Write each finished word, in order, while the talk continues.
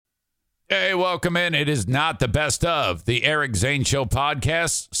Hey, welcome in. It is not the best of the Eric Zane Show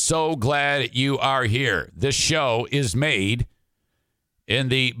podcast. So glad you are here. This show is made in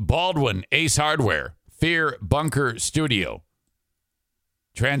the Baldwin Ace Hardware Fear Bunker Studio.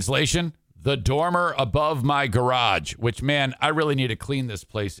 Translation, the dormer above my garage, which, man, I really need to clean this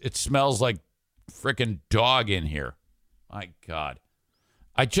place. It smells like freaking dog in here. My God.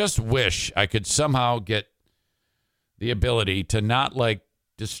 I just wish I could somehow get the ability to not, like,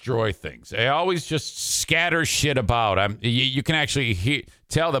 destroy things. I always just scatter shit about. You can actually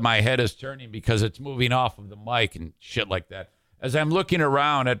tell that my head is turning because it's moving off of the mic and shit like that. As I'm looking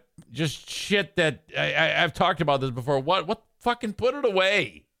around at just shit that I've talked about this before. What fucking put it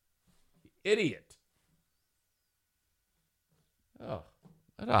away? Idiot. Oh,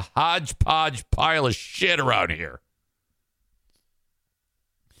 what a hodgepodge pile of shit around here.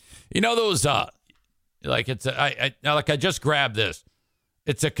 You know those like it's I just grabbed this.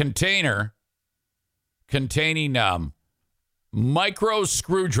 It's a container containing micro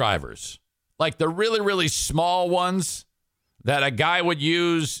screwdrivers, like the really, really small ones that a guy would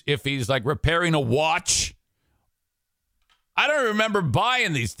use if he's like repairing a watch. I don't remember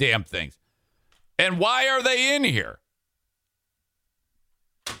buying these damn things. And why are they in here?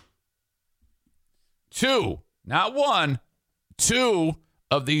 2, not 1, 2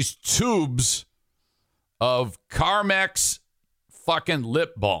 of these tubes of Carmex fucking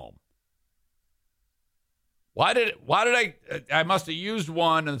lip balm. Why did I must have used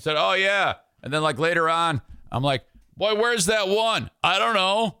one and said, oh yeah. And then like later on, I'm like, boy, where's that one? I don't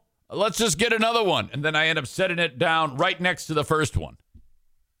know. Let's just get another one. And then I end up setting it down right next to the first one.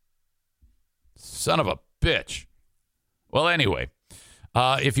 Son of a bitch. Well, anyway,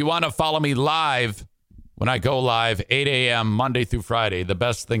 if you want to follow me live, when I go live, 8 a.m. Monday through Friday, the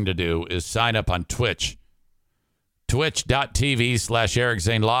best thing to do is sign up on Twitch. Twitch.tv/Eric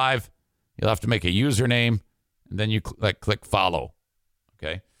Zane Live. You'll have to make a username, and then you click follow.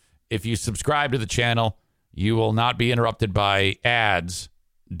 Okay? If you subscribe to the channel, you will not be interrupted by ads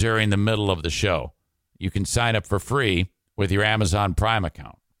during the middle of the show. You can sign up for free with your Amazon Prime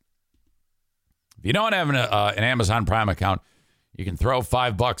account. If you don't have an Amazon Prime account, you can throw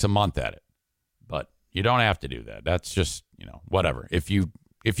 $5 a month at it. But you don't have to do that. That's just, whatever. If you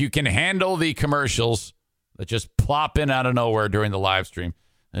can handle the commercials that just plop in out of nowhere during the live stream,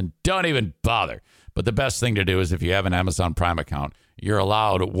 and don't even bother. But the best thing to do is if you have an Amazon Prime account, you're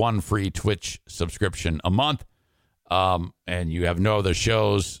allowed 1 free Twitch subscription a month, and you have no other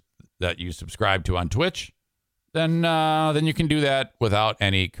shows that you subscribe to on Twitch, then you can do that without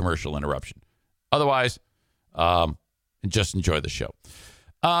any commercial interruption. Otherwise, just enjoy the show.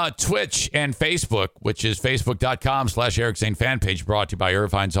 Twitch and Facebook, which is facebook.com/Eric Zane fan page, brought to you by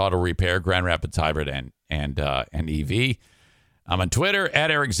Irvine's Auto Repair, Grand Rapids Hybrid, and EV. I'm on Twitter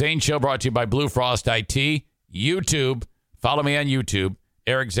at Eric Zane Show, brought to you by Blue Frost IT. YouTube, follow me on YouTube,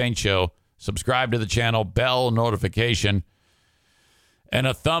 Eric Zane Show. Subscribe to the channel, bell notification, and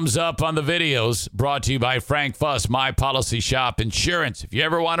a thumbs up on the videos, brought to you by Frank Fuss, My Policy Shop Insurance. If you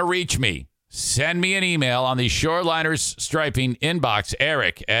ever want to reach me, send me an email on the Shoreliners Striping inbox,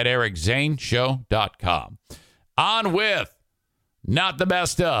 eric@ericzaneshow.com. On with Not the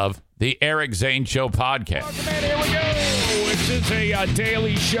Best of the Eric Zane Show podcast. Welcome in, here we go. This is a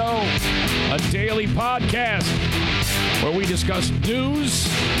daily show, a daily podcast where we discuss news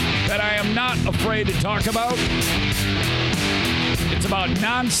that I am not afraid to talk about. It's about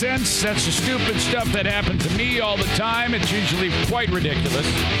nonsense. That's the stupid stuff that happens to me all the time. It's usually quite ridiculous.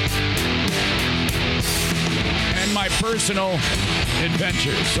 And my personal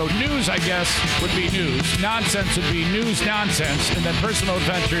adventures. So news, I guess, would be news. Nonsense would be news nonsense. And then personal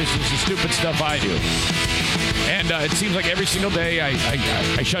adventures is the stupid stuff I do. And it seems like every single day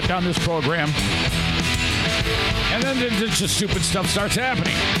I shut down this program. And then just stupid stuff starts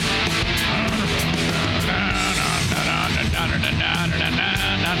happening.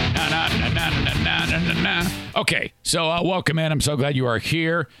 Okay, so welcome in. I'm so glad you are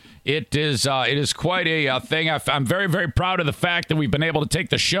here. It is quite a thing. I'm very, very proud of the fact that we've been able to take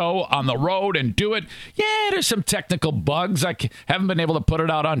the show on the road and do it. Yeah, there's some technical bugs. I haven't been able to put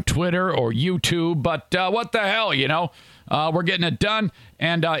it out on Twitter or YouTube, but what the hell, we're getting it done,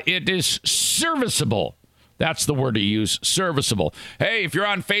 and it is serviceable. That's the word to use, serviceable. Hey, if you're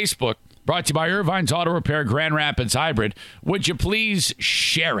on Facebook, brought to you by Irvine's Auto Repair, Grand Rapids Hybrid, would you please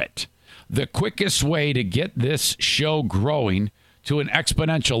share it? The quickest way to get this show growing to an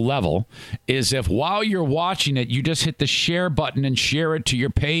exponential level is if while you're watching it, you just hit the share button and share it to your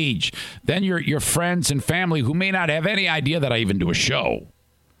page. Then your friends and family who may not have any idea that I even do a show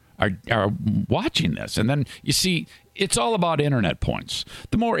are watching this. And then you see, it's all about internet points.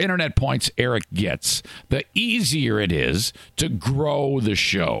 The more internet points Eric gets, the easier it is to grow the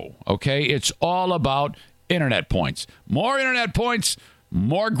show. Okay? It's all about internet points. More internet points,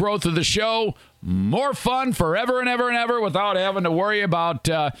 more growth of the show, more fun forever and ever and ever without having to worry about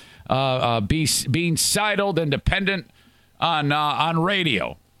being sidled and dependent on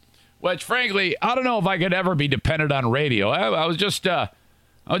radio. Which, frankly, I don't know if I could ever be dependent on radio. I was just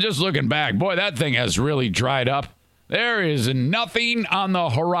looking back. Boy, that thing has really dried up. There is nothing on the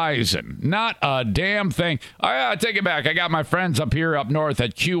horizon. Not a damn thing. I take it back. I got my friends up north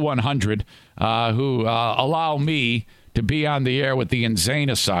at Q100 who allow me to be on the air with the Insane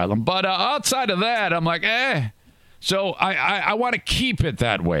Asylum. But outside of that, I'm like, eh. So I want to keep it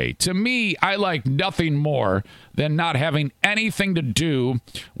that way. To me, I like nothing more than not having anything to do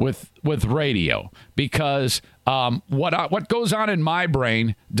with radio, because what goes on in my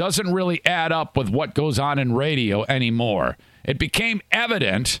brain doesn't really add up with what goes on in radio anymore. It became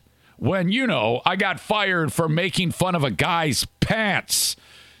evident when, I got fired for making fun of a guy's pants.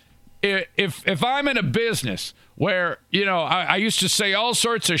 If I'm in a business where, I used to say all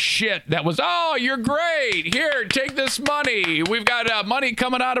sorts of shit that was, oh, you're great. Here, take this money. We've got money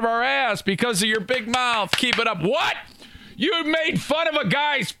coming out of our ass because of your big mouth. Keep it up. What? You made fun of a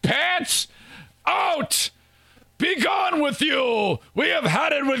guy's pants? Out! Be gone with you. We have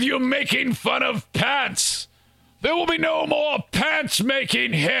had it with you making fun of pants. There will be no more pants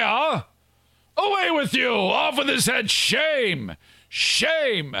making here. Away with you. Off with his head. Shame.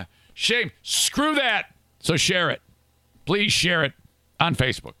 Shame. Shame. Screw that. So share it. Please share it on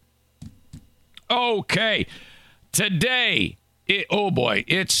Facebook. Okay. Today,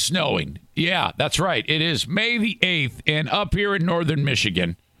 it's snowing. Yeah, that's right. It is May the 8th, and up here in northern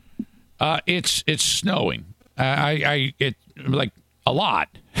Michigan, it's snowing. It like a lot.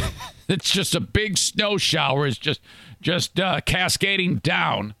 It's just a big snow shower. It's just cascading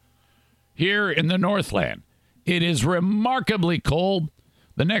down here in the Northland. It is remarkably cold.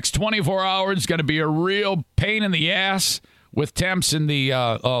 The next 24 hours is going to be a real pain in the ass with temps in the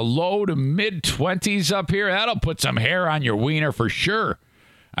low to mid-20s up here. That'll put some hair on your wiener for sure.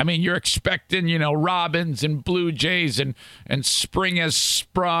 I mean, you're expecting, robins and blue jays and spring has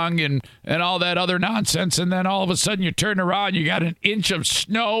sprung and all that other nonsense, and then all of a sudden you turn around, you got an inch of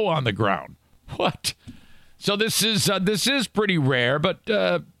snow on the ground. What? So this is pretty rare, but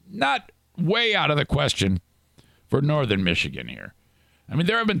not way out of the question for northern Michigan here. I mean,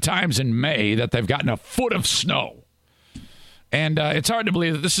 there have been times in May that they've gotten a foot of snow. And it's hard to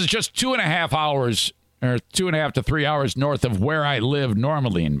believe that this is just 2.5 hours or 2.5 to 3 hours north of where I live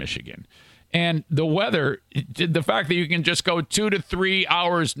normally in Michigan. And the weather, the fact that you can just go 2 to 3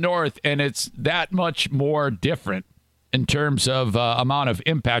 hours north and it's that much more different in terms of amount of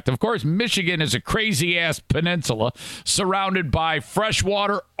impact. Of course, Michigan is a crazy-ass peninsula surrounded by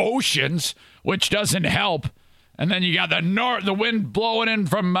freshwater oceans, which doesn't help. And then you got the wind blowing in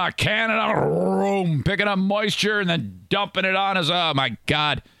from Canada, picking up moisture and then dumping it on us. Oh, my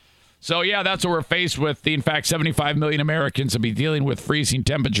God. So, yeah, that's what we're faced with. In fact, 75 million Americans will be dealing with freezing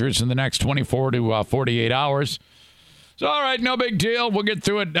temperatures in the next 24 to 48 hours. So, all right, no big deal. We'll get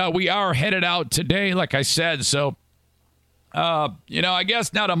through it. We are headed out today, like I said. So, I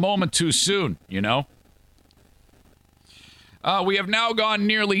guess not a moment too soon, We have now gone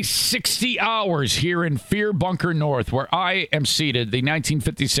nearly 60 hours here in Fear Bunker North, where I am seated, the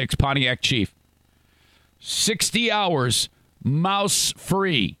 1956 Pontiac Chief. 60 hours,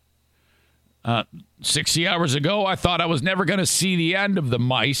 mouse-free. 60 hours ago, I thought I was never going to see the end of the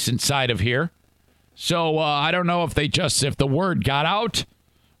mice inside of here. So I don't know if the word got out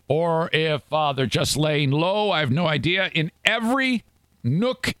or if they're just laying low. I have no idea. In every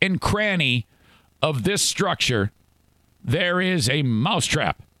nook and cranny of this structure, there is a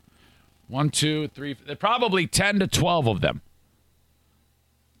mousetrap. 1, 2, 3, probably 10 to 12 of them.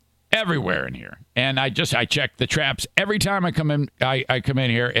 Everywhere in here. And I check the traps every time I come in. I come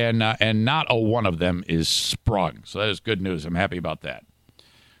in here and not a one of them is sprung. So that is good news. I'm happy about that.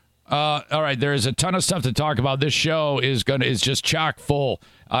 All right, there is a ton of stuff to talk about. This show is just chock full,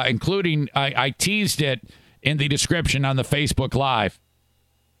 including I teased it in the description on the Facebook Live.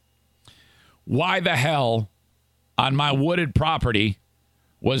 Why the hell on my wooded property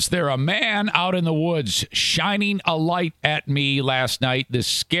was there a man out in the woods shining a light at me last night? This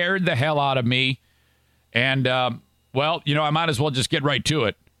scared the hell out of me. And, I might as well just get right to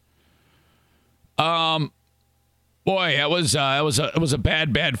it. Boy, it was a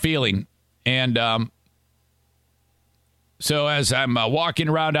bad feeling. And so as I'm walking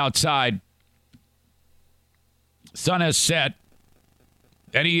around outside, sun has set.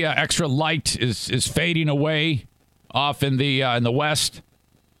 Any extra light is fading away off in the west.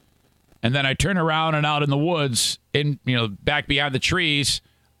 And then I turn around and out in the woods, back behind the trees,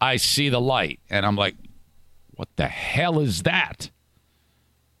 I see the light. And I'm like, what the hell is that?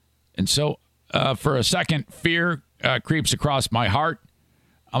 And so for a second, fear creeps across my heart.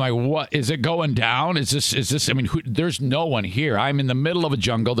 I'm like, what? Is it going down? Is this, I mean, there's no one here. I'm in the middle of a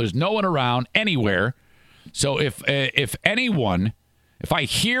jungle. There's no one around anywhere. So if I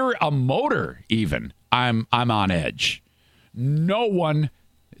hear a motor even, I'm on edge. No one.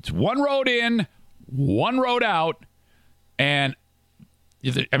 It's one road in, one road out, and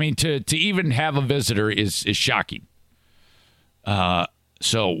I mean to even have a visitor is shocking.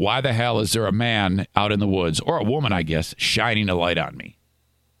 So why the hell is there a man out in the woods, or a woman, I guess, shining a light on me?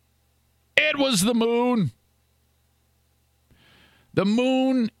 It was the moon. The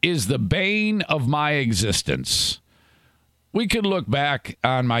moon is the bane of my existence. We could look back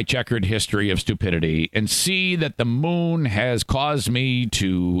on my checkered history of stupidity and see that the moon has caused me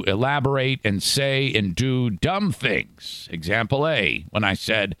to elaborate and say and do dumb things. Example A, when I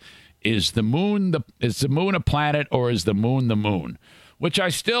said, is the moon a planet or is the moon the moon? Which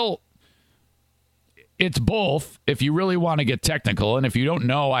it's both, if you really want to get technical. And if you don't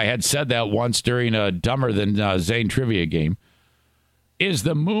know, I had said that once during a dumber than Zane trivia game. Is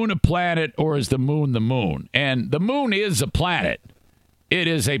the moon a planet or is the moon the moon? And the moon is a planet. It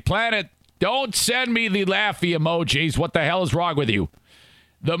is a planet. Don't send me the laughy emojis. What the hell is wrong with you?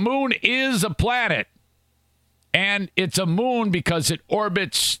 The moon is a planet. And it's a moon because it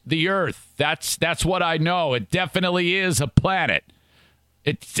orbits the Earth. That's what I know. It definitely is a planet.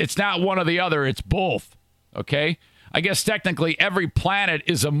 It's not one or the other. It's both. Okay? I guess technically every planet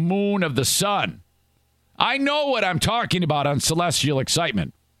is a moon of the sun. I know what I'm talking about on Celestial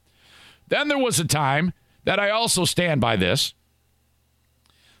Excitement. Then there was a time that I also stand by this,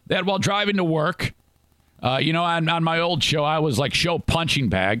 that while driving to work, on my old show, I was like show punching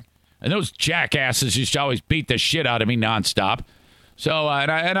bag, and those jackasses used to always beat the shit out of me nonstop. So,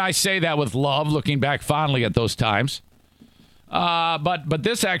 and I say that with love, looking back fondly at those times. But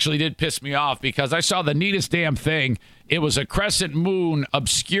this actually did piss me off because I saw the neatest damn thing. It was a crescent moon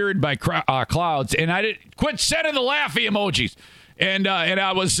obscured by clouds, and I didn't quit sending the laughy emojis. And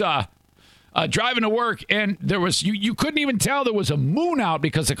I was driving to work, and there was you couldn't even tell there was a moon out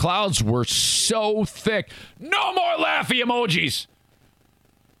because the clouds were so thick. No more laughy emojis.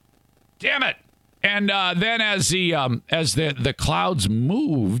 Damn it! And then as the clouds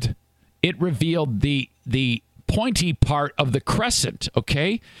moved, it revealed the pointy part of the crescent.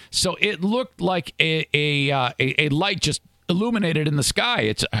 Okay, so it looked like a light just illuminated in the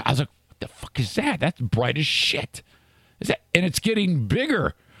sky. I was like, what the fuck is that? That's bright as shit. And it's getting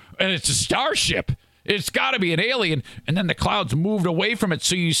bigger, and it's a starship. It's got to be an alien. And then the clouds moved away from it,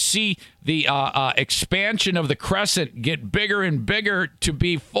 so you see the expansion of the crescent get bigger and bigger to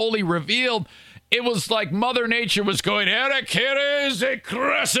be fully revealed. It was like Mother Nature was going, Eric, here is a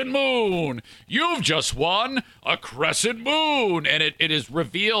crescent moon. You've just won a crescent moon. And it is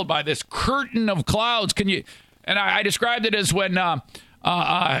revealed by this curtain of clouds. And I described it as when,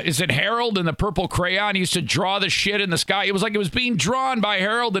 is it Harold in the purple crayon? He used to draw the shit in the sky. It was like it was being drawn by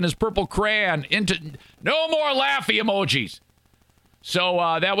Harold in his purple crayon into no more laughy emojis. So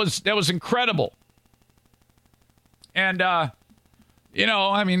that was incredible. And,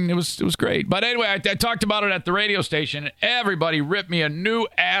 it was great. But anyway, I talked about it at the radio station. And everybody ripped me a new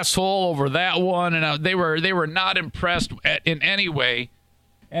asshole over that one, and they were not impressed in any way.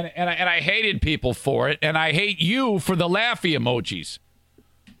 And I hated people for it, and I hate you for the laughy emojis.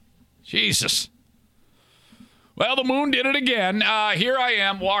 Jesus. Well, the moon did it again. Here I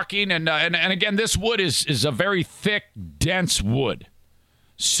am walking, and again, this wood is a very thick, dense wood.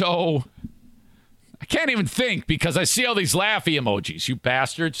 So I can't even think because I see all these laughy emojis, you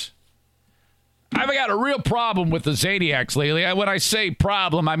bastards. I've got a real problem with the Zaniacs lately. When I say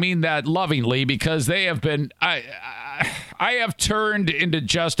problem, I mean that lovingly because they have been... I have turned into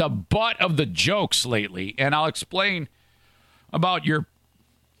just a butt of the jokes lately, and I'll explain about your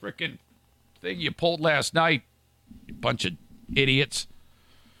frickin' thing you pulled last night, you bunch of idiots.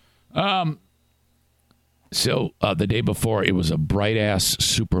 So the day before, it was a bright-ass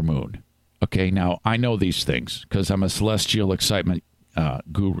supermoon. Okay, now, I know these things because I'm a celestial excitement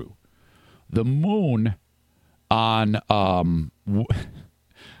guru. The moon on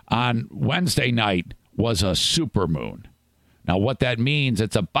Wednesday night was a supermoon. Now, what that means,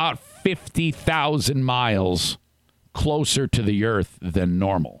 it's about 50,000 miles closer to the Earth than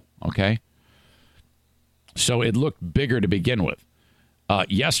normal, okay? So it looked bigger to begin with.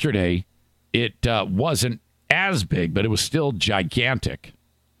 Yesterday, it wasn't as big, but it was still gigantic.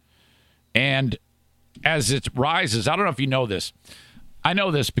 And as it rises, I don't know if you know this. I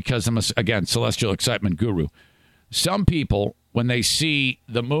know this because I'm, again, celestial excitement guru. Some people, when they see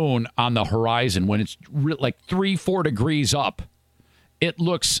the moon on the horizon, when it's like 3-4 degrees up, it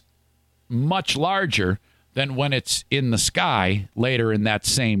looks much larger than when it's in the sky later in that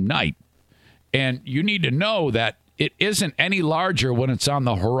same night. And you need to know that it isn't any larger when it's on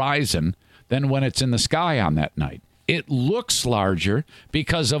the horizon than when it's in the sky on that night. It looks larger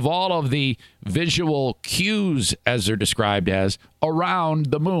because of all of the visual cues, as they're described as, around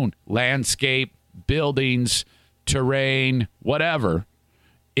the moon. Landscape, buildings, terrain, whatever.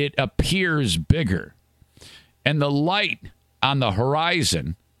 It appears bigger. And the light on the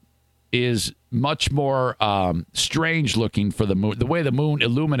horizon is much more strange looking for the moon. The way the moon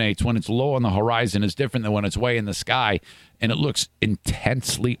illuminates when it's low on the horizon is different than when it's way in the sky, and it looks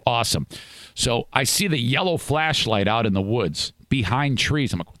intensely awesome. So I see the yellow flashlight out in the woods behind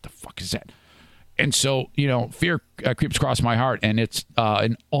trees. I'm like, what the fuck is that? And so, fear creeps across my heart, and it's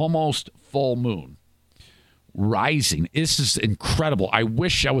an almost full moon rising. This is incredible. I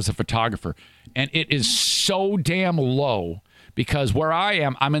wish I was a photographer. And it is so damn low because where I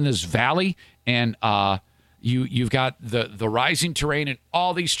am, I'm in this valley, and you've got the rising terrain and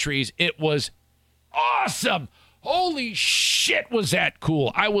all these trees. It was awesome. Holy shit, was that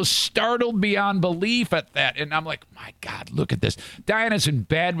cool. I was startled beyond belief at that. And I'm like, my God, look at this. Diana's in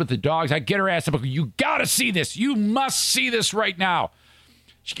bed with the dogs. I get her ass up. You got to see this. You must see this right now.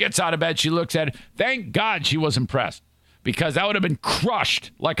 She gets out of bed. She looks at it. Thank God she was impressed, because I would have been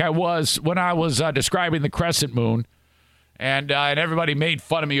crushed like I was when I was describing the crescent moon. And everybody made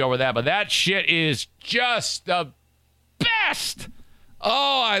fun of me over that. But that shit is just the best.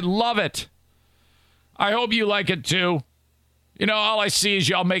 Oh, I love it. I hope you like it too. All I see is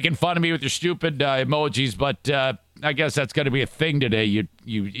y'all making fun of me with your stupid emojis, but I guess that's going to be a thing today.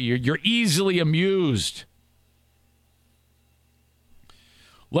 You're easily amused.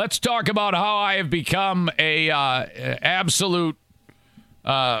 Let's talk about how I have become a absolute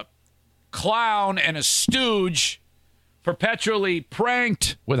clown and a stooge, perpetually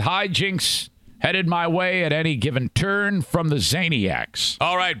pranked with hijinks headed my way at any given turn from the Zaniacs.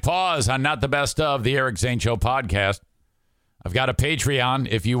 All right, pause on Not the Best of the Eric Zane Show podcast. I've got a Patreon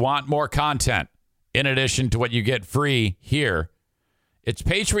if you want more content in addition to what you get free here. It's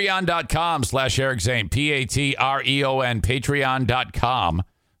patreon.com/Eric Zane, Patreon,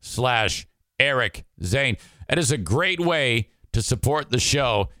 patreon.com/Eric Zane. That is a great way to support the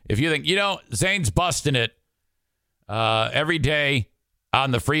show. If you think, Zane's busting it every day on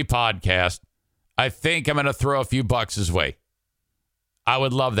the free podcast, I think I'm going to throw a few bucks his way. I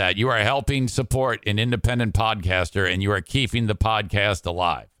would love that. You are helping support an independent podcaster, and you are keeping the podcast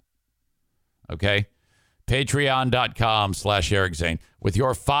alive. Okay? Patreon.com/Eric Zane. With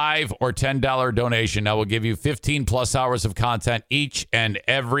your $5 or $10 donation, I will give you 15 plus hours of content each and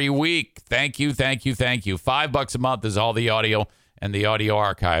every week. Thank you, thank you, thank you. $5 a month is all the audio and the audio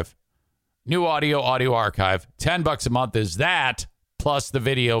archive. New audio archive. $10 a month is that, plus the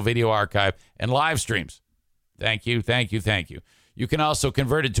video archive, and live streams. Thank you, thank you, thank you. You can also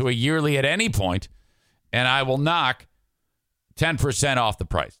convert it to a yearly at any point, and I will knock 10% off the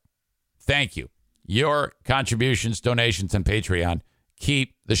price. Thank you. Your contributions, donations, and Patreon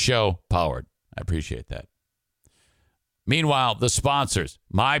keep the show powered. I appreciate that. Meanwhile, the sponsors,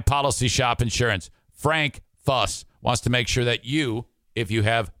 My Policy Shop Insurance. Frank Fuss wants to make sure that you, if you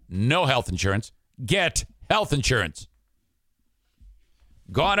have no health insurance, get health insurance.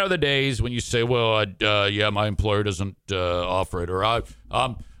 Gone are the days when you say, well, my employer doesn't offer it, or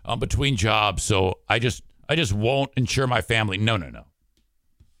I'm between jobs, so I just won't insure my family. No.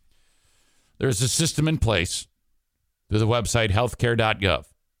 There's a system in place through the website healthcare.gov.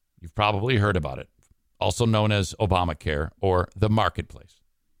 You've probably heard about it, also known as Obamacare or the Marketplace.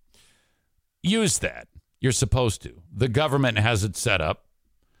 Use that. You're supposed to. The government has it set up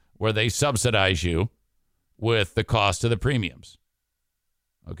where they subsidize you with the cost of the premiums.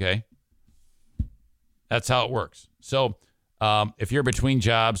 Okay? That's how it works. So if you're between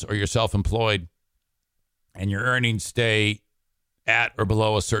jobs or you're self-employed and your earnings stay at or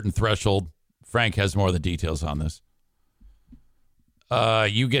below a certain threshold, Frank has more of the details on this.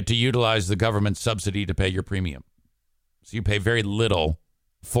 You get to utilize the government subsidy to pay your premium. So you pay very little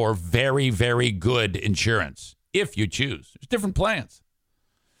for very, very good insurance, if you choose. There's different plans.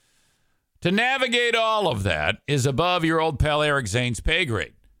 To navigate all of that is above your old pal Eric Zane's pay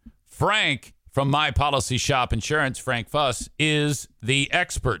grade. Frank from My Policy Shop Insurance, Frank Fuss, is the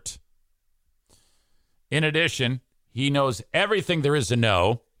expert. In addition, he knows everything there is to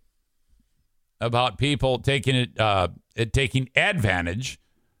know about people taking advantage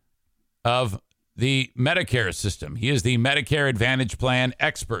of the Medicare system. He is the Medicare Advantage Plan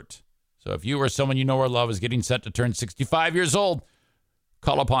expert. So if you or someone you know or love is getting set to turn 65 years old,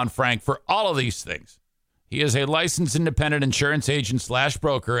 call upon Frank for all of these things. He is a licensed independent insurance agent /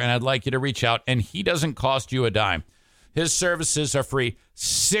 broker, and I'd like you to reach out, and he doesn't cost you a dime. His services are free.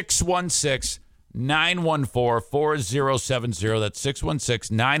 616-914-4070. That's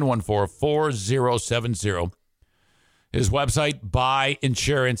 616-914-4070. His website,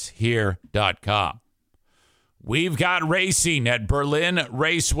 buyinsurancehere.com. We've got racing at Berlin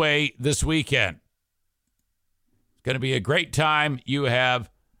Raceway this weekend. It's going to be a great time. You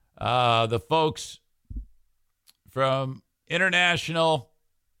have the folks from International,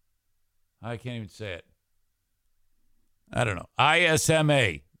 I can't even say it. I don't know.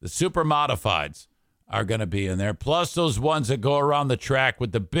 ISMA, the super modifieds are going to be in there. Plus those ones that go around the track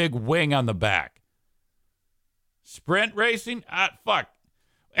with the big wing on the back. Sprint racing? Fuck.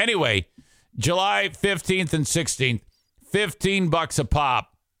 Anyway, July 15th and 16th, $15 a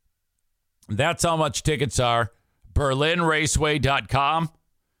pop. That's how much tickets are. BerlinRaceway.com.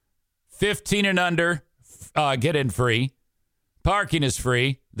 15 and under, get in free. Parking is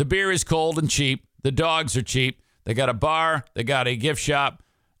free. The beer is cold and cheap. The dogs are cheap. They got a bar. They got a gift shop.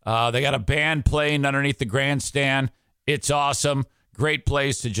 They got a band playing underneath the grandstand. It's awesome. Great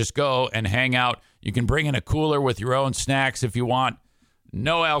place to just go and hang out. You can bring in a cooler with your own snacks if you want.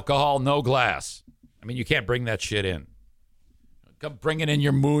 No alcohol, no glass. I mean, you can't bring that shit in. Come bring it in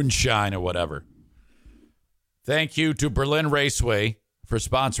your moonshine or whatever. Thank you to Berlin Raceway for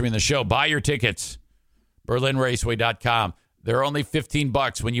sponsoring the show. Buy your tickets. BerlinRaceway.com. They're only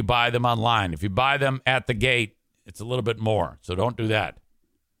 $15 when you buy them online. If you buy them at the gate, it's a little bit more. So don't do that.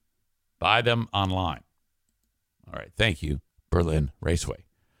 Buy them online. All right. Thank you, Berlin Raceway.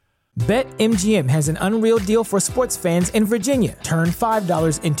 BetMGM has an unreal deal for sports fans in Virginia. Turn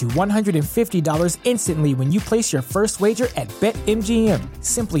 $5 into $150 instantly when you place your first wager at BetMGM.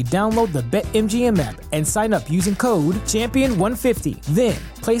 Simply download the BetMGM app and sign up using code Champion150. Then,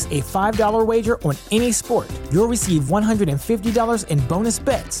 place a $5 wager on any sport. You'll receive $150 in bonus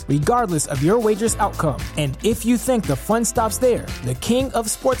bets, regardless of your wager's outcome. And if you think the fun stops there, the King of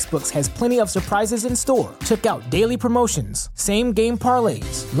Sportsbooks has plenty of surprises in store. Check out daily promotions, same-game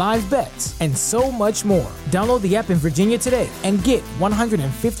parlays, live bets, and so much more. Download the app in Virginia today and get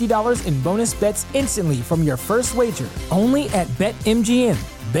 $150 in bonus bets instantly from your first wager. Only at BetMGM.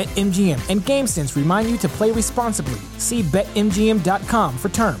 BetMGM and GameSense remind you to play responsibly. See BetMGM.com for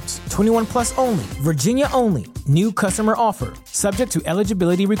terms. 21 plus only. Virginia only. New customer offer. Subject to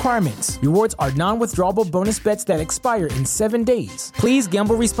eligibility requirements. Rewards are non-withdrawable bonus bets that expire in 7 days. Please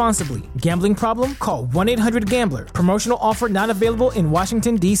gamble responsibly. Gambling problem? Call 1-800-GAMBLER. Promotional offer not available in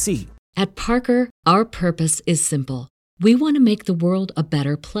Washington, D.C. At Parker, our purpose is simple. We want to make the world a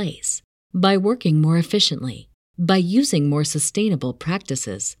better place by working more efficiently, by using more sustainable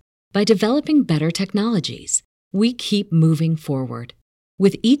practices, by developing better technologies. We keep moving forward.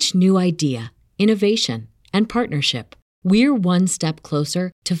 With each new idea, innovation, and partnership, we're one step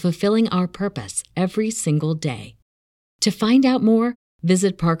closer to fulfilling our purpose every single day. To find out more,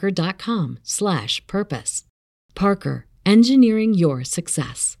 visit parker.com/purpose. Parker, engineering your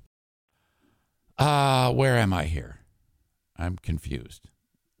success. Where am I here? I'm confused.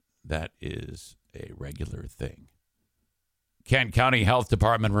 That is a regular thing. Kent County Health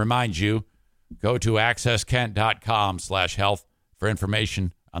Department reminds you, go to accesskent.com/health for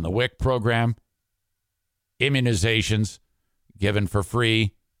information on the WIC program, immunizations given for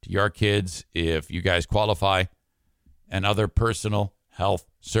free to your kids if you guys qualify, and other personal health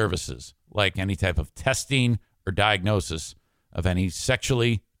services like any type of testing or diagnosis of any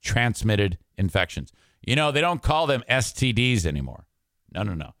sexually transmitted infections. You know, they don't call them STDs anymore.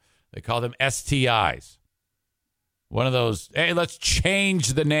 No. They call them STIs. One of those, hey, let's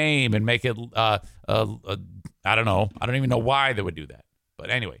change the name and make it, I don't know. I don't even know why they would do that. But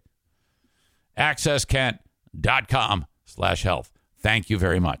anyway, accesskent.com/health. Thank you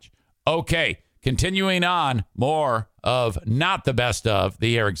very much. Okay, continuing on, more of Not the Best of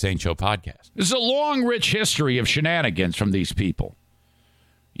the Eric Zane Show podcast. There's a long, rich history of shenanigans from these people.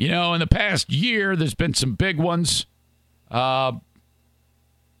 You know, in the past year, there's been some big ones.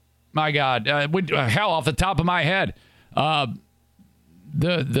 My God, hell, off the top of my head, the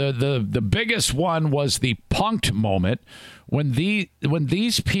biggest one was the punked moment when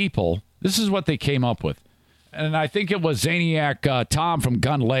these people, this is what they came up with, and I think it was Zaniac Tom from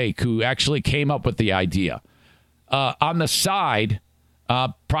Gun Lake who actually came up with the idea. On the side,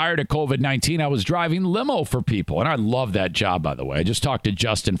 prior to COVID-19, I was driving limo for people, and I love that job, by the way. I just talked to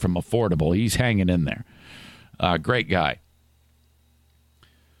Justin from Affordable. He's hanging in there. Great guy.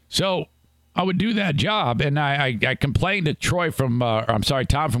 So I would do that job. And I complained to Tom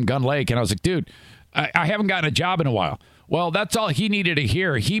from Gun Lake, and I was like, dude, I haven't gotten a job in a while. Well, that's all he needed to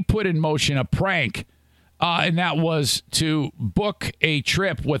hear. He put in motion a prank, and that was to book a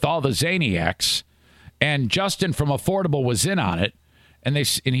trip with all the Zaniacs. And Justin from Affordable was in on it. And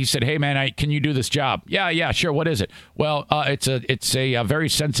he said, "Hey man, can you do this job?" Yeah, sure. What is it? Well, it's a very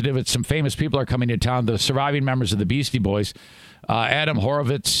sensitive. It's some famous people are coming to town. The surviving members of the Beastie Boys, Adam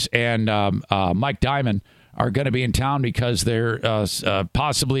Horovitz and Mike Diamond, are going to be in town because they're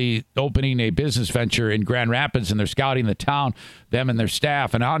possibly opening a business venture in Grand Rapids, and they're scouting the town, them and their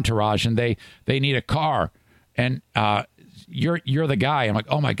staff and entourage, and they need a car. And you're the guy. I'm like,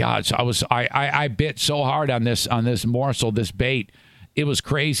 oh my god! So I bit so hard on this morsel, this bait. It was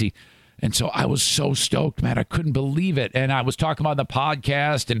crazy. And so I was so stoked, man. I couldn't believe it. And I was talking about the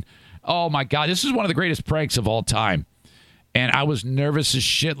podcast, and oh my God, this is one of the greatest pranks of all time. And I was nervous as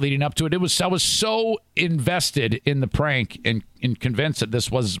shit leading up to it. I was so invested in the prank and convinced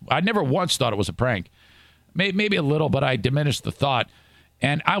that I never once thought it was a prank. Maybe a little, but I diminished the thought.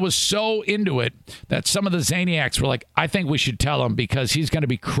 And I was so into it that some of the Zaniacs were like, I think we should tell him because he's going to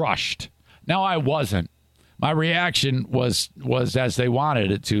be crushed. Now, I wasn't. My reaction was as they wanted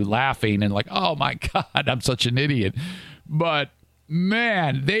it to, laughing and like, oh my God, I'm such an idiot. But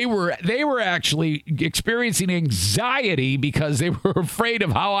man, they were actually experiencing anxiety because they were afraid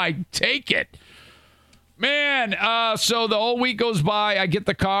of how I take it. Man, so the whole week goes by. I get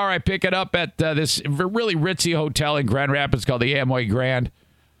the car. I pick it up at this really ritzy hotel in Grand Rapids called the Amway Grand.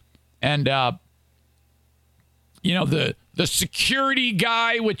 And, the security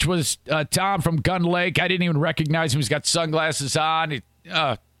guy, which was Tom from Gun Lake, I didn't even recognize him. He's got sunglasses on. It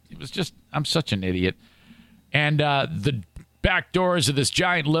was just, I'm such an idiot. And the back doors of this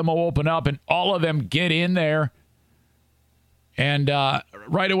giant limo open up, and all of them get in there. And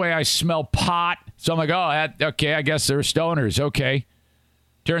right away, I smell pot. So I'm like, okay, I guess they're stoners. Okay.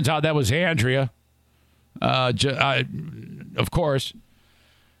 Turns out that was Andrea. Of course.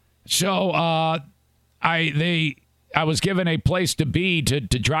 So I was given a place to be to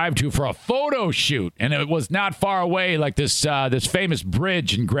drive to for a photo shoot, and it was not far away, like this famous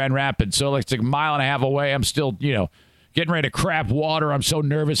bridge in Grand Rapids. So like, it's like a mile and a half away. I'm still, getting ready to crap water. I'm so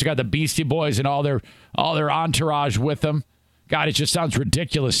nervous. I got the Beastie Boys and all their entourage with them. God, it just sounds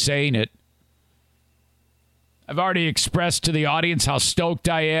ridiculous saying it. I've already expressed to the audience how stoked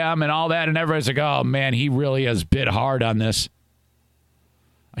I am and all that, and everybody's like, oh man, he really has bit hard on this.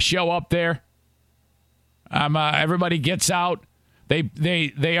 I show up there. Everybody gets out.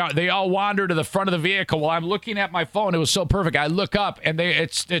 They all wander to the front of the vehicle while I'm looking at my phone. It was so perfect. I look up, and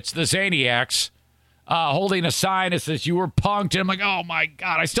it's the Zaniacs holding a sign that says, "You were punked." And I'm like, oh my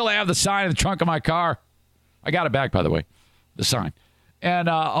God, I still have the sign in the trunk of my car. I got it back, by the way, the sign. And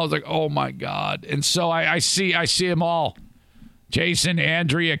I was like, oh my God. And so I see them all. Jason,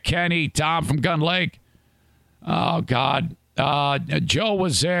 Andrea, Kenny, Tom from Gun Lake. Oh God. Joe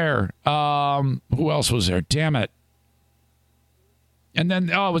was there. Who else was there? Damn it. And then,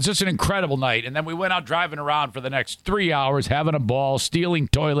 it was just an incredible night. And then we went out driving around for the next 3 hours, having a ball, stealing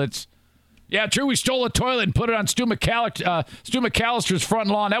toilets. Yeah, true. We stole a toilet and put it on Stu McAllister's front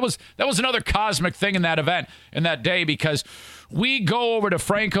lawn. That was another cosmic thing in that event, in that day, because we go over to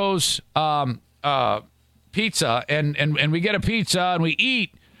Franco's pizza and we get a pizza and we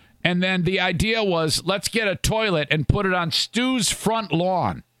eat. And then the idea was, let's get a toilet and put it on Stu's front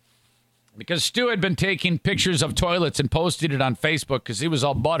lawn. Because Stu had been taking pictures of toilets and posting it on Facebook because he was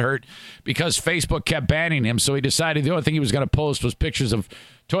all butthurt because Facebook kept banning him. So he decided the only thing he was going to post was pictures of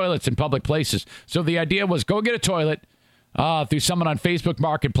toilets in public places. So the idea was, go get a toilet through someone on Facebook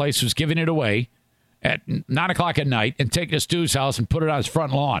Marketplace who's giving it away at 9 o'clock at night and take it to Stu's house and put it on his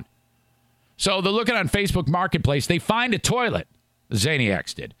front lawn. So they're looking on Facebook Marketplace. They find a toilet. The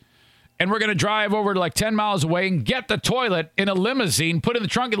Zaniacs did. And we're going to drive over to like 10 miles away and get the toilet in a limousine, put it in the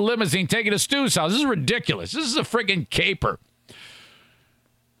trunk of the limousine, take it to Stu's house. This is ridiculous. This is a freaking caper.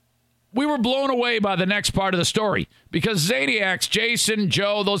 We were blown away by the next part of the story because Zaniacs, Jason,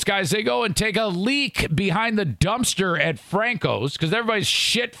 Joe, those guys, they go and take a leak behind the dumpster at Franco's because everybody's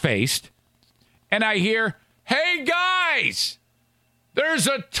shit-faced. And I hear, hey, guys, there's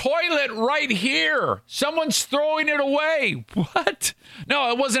a toilet right here. Someone's throwing it away. What?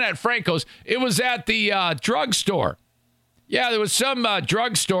 No, it wasn't at Franco's. It was at the drugstore. Yeah, there was some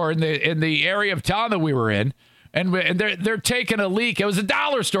drugstore in the area of town that we were in, and they're taking a leak. It was a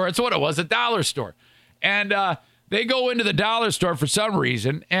dollar store. That's what it was, a dollar store. And they go into the dollar store for some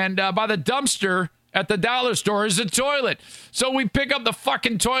reason, and by the dumpster at the dollar store is a toilet. So we pick up the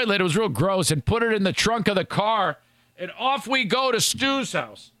fucking toilet. It was real gross, and put it in the trunk of the car. And off we go to Stu's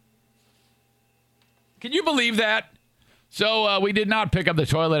house. Can you believe that? So we did not pick up the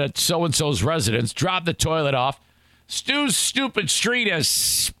toilet at so-and-so's residence, dropped the toilet off. Stu's stupid street has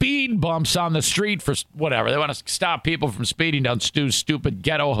speed bumps on the street for whatever. They want to stop people from speeding down Stu's stupid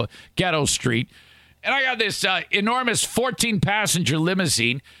ghetto street. And I got this enormous 14-passenger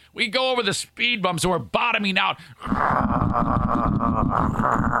limousine. We go over the speed bumps and we're bottoming out.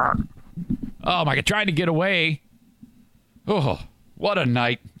 Oh, my God, trying to get away. Oh, what a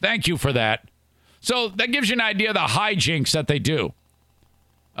night. Thank you for that. So that gives you an idea of the hijinks that they do.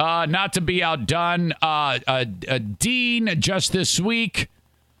 Not to be outdone, Dean just this week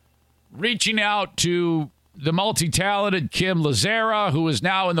reaching out to the multi-talented Kim Lazara, who is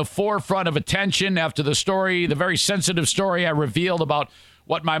now in the forefront of attention after the very sensitive story I revealed about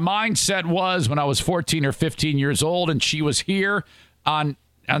what my mindset was when I was 14 or 15 years old, and she was here on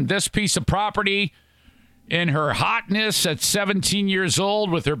this piece of property in her hotness at 17 years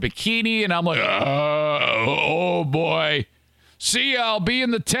old with her bikini, and I'm like, oh boy. See ya, I'll be in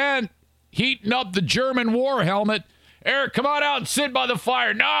the tent, heating up the German war helmet. Eric, come on out and sit by the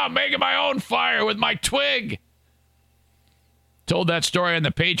fire. No, I'm making my own fire with my twig. Told that story on the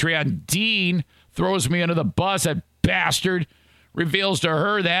Patreon. Dean throws me under the bus, that bastard. Reveals to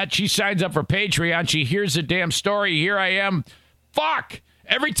her that. She signs up for Patreon. She hears the damn story. Here I am. Fuck!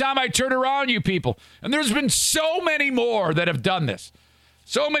 Every time I turn around, you people. And there's been so many more that have done this.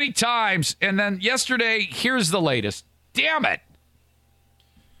 So many times. And then yesterday, here's the latest. Damn it.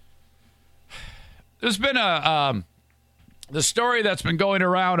 There's been the story that's been going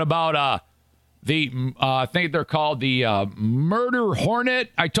around about I think they're called the murder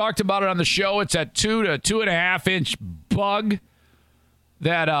hornet. I talked about it on the show. It's that 2 to 2.5 inch bug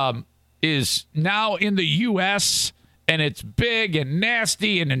that is now in the U.S., and it's big and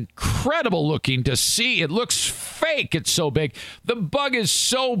nasty and incredible looking to see. It looks fake. It's so big. The bug is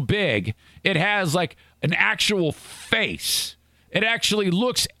so big, it has like an actual face. It actually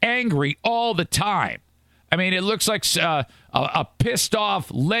looks angry all the time. I mean, it looks like a pissed off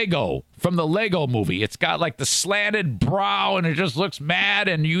Lego from the Lego movie. It's got like the slanted brow, and it just looks mad.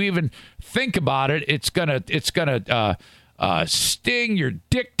 And you even think about it, it's gonna sting your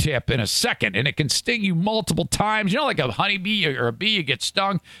dick tip in a second, and it can sting you multiple times. You know, like a honeybee or a bee, you get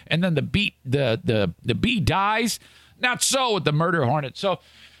stung, and then the bee dies. Not so with the murder hornet. So, all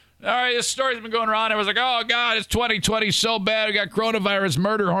right, this story's been going around. I was like, oh God, it's 2020 so bad. We got coronavirus,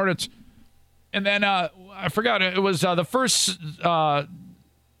 murder hornets. And then I forgot, it was the first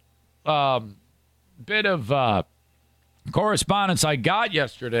bit of correspondence I got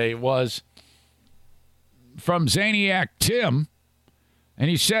yesterday was from Zaniac Tim, and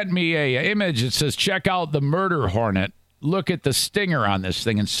he sent me a image that says, check out the murder hornet. Look at the stinger on this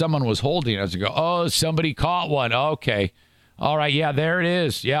thing, and someone was holding it. I was like, oh, somebody caught one. Okay. All right, yeah, there it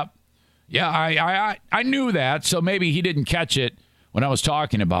is. Yep. Yeah, I knew that, so maybe he didn't catch it when I was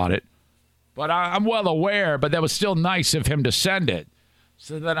talking about it. But I'm well aware, but that was still nice of him to send it.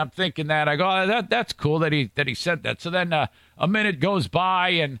 So then I'm thinking that, I go, oh, that's cool that he sent that. So then a minute goes by,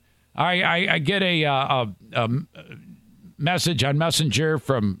 and I get a message on Messenger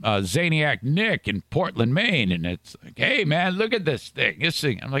from Zaniac Nick in Portland, Maine, and it's like, hey, man, look at this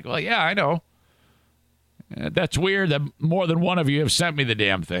thing. I'm like, well, yeah, I know. That's weird that more than one of you have sent me the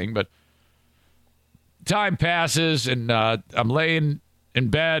damn thing, but time passes, and I'm laying in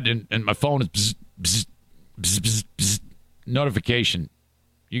bed, and my phone is bzz, bzz, bzz, bzz, bzz, notification.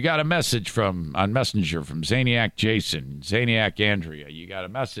 You got a message on Messenger from Zaniac Jason, Zaniac Andrea. You got a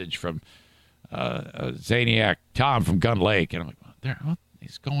message from Zaniac Tom from Gun Lake. And I'm like, what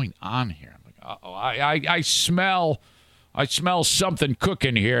is going on here? I'm like, uh-oh, I smell something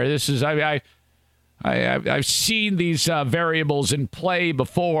cooking here. This is, I've seen these variables in play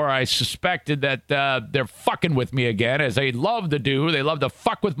before. I suspected that they're fucking with me again, as they love to do. They love to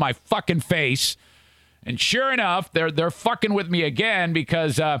fuck with my fucking face. And sure enough, they're fucking with me again,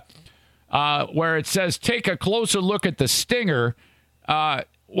 because where it says take a closer look at the stinger,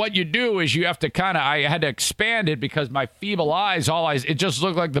 what you do is you have to I had to expand it because my feeble eyes, it just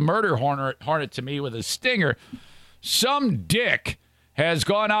looked like the murder hornet to me with a stinger. Some dick has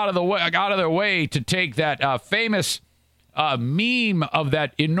gone out of their way to take that famous meme of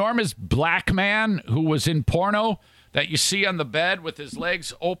that enormous black man who was in porno that you see on the bed with his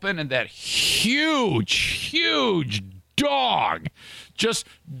legs open, and that huge dog just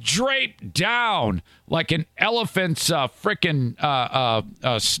draped down like an elephant's frickin'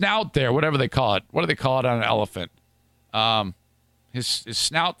 snout there, whatever they call it. What do they call it on an elephant? His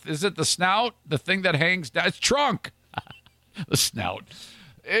snout. Is it the snout? The thing that hangs down? It's trunk. The snout.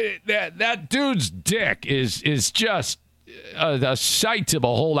 That dude's dick is just a sight to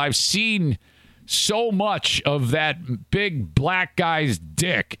behold. I've seen so much of that big black guy's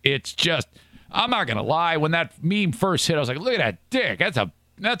dick. It's just, I'm not going to lie. When that meme first hit, I was like, look at that dick.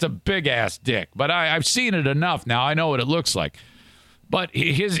 That's a big-ass dick. But I've seen it enough now. I know what it looks like. But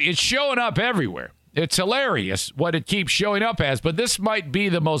it's showing up everywhere. It's hilarious what it keeps showing up as. But this might be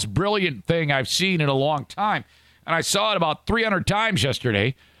the most brilliant thing I've seen in a long time. And I saw it about 300 times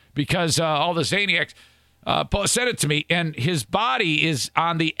yesterday because all the Zaniacs sent it to me. And his body is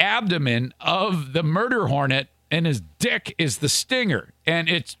on the abdomen of the murder hornet, and his dick is the stinger. And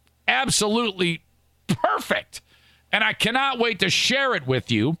it's absolutely perfect. And I cannot wait to share it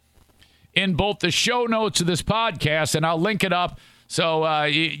with you in both the show notes of this podcast, and I'll link it up. So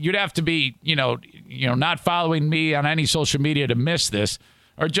you'd have to be, not following me on any social media to miss this,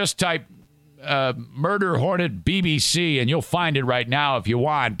 or just type Murder Hornet BBC, and you'll find it right now if you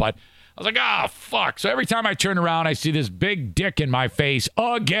want. But I was like, oh, fuck. So every time I turn around, I see this big dick in my face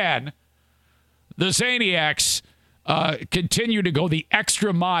again. The Zaniacs continue to go the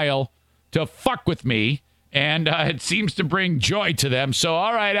extra mile to fuck with me, and it seems to bring joy to them. So,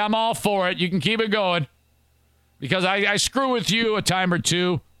 all right, I'm all for it. You can keep it going, because I screw with you a time or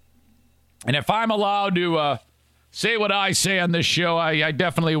two. And if I'm allowed to say what I say on this show, I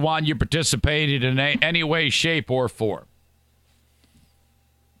definitely want you participated in any way, shape, or form.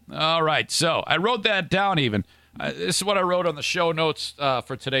 All right, so I wrote that down even. This is what I wrote on the show notes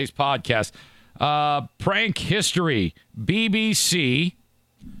for today's podcast. Prank history, BBC.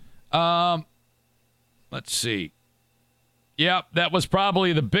 Let's see. Yep, that was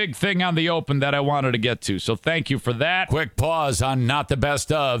probably the big thing on the open that I wanted to get to. So thank you for that. Quick pause on Not the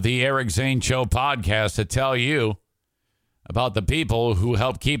Best of, the Eric Zane Show podcast, to tell you about the people who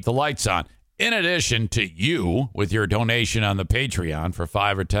help keep the lights on. In addition to you with your donation on the Patreon for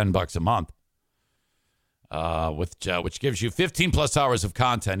 $5 or $10 a month, which gives you 15 plus hours of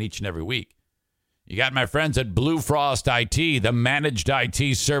content each and every week. You got my friends at Blue Frost IT, the managed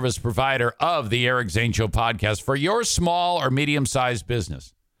IT service provider of the Eric Zane Show podcast for your small or medium-sized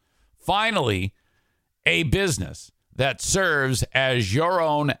business. Finally, a business that serves as your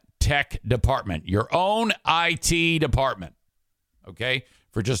own tech department, your own IT department. Okay?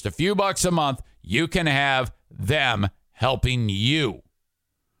 For just a few bucks a month, you can have them helping you.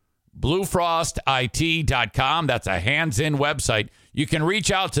 BlueFrostIT.com. That's a hands-in website. You can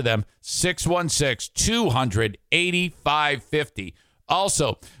reach out to them, 616-200-8550.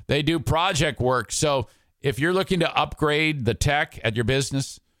 Also, they do project work. So if you're looking to upgrade the tech at your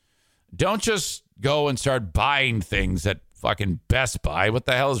business, don't just go and start buying things at fucking Best Buy. What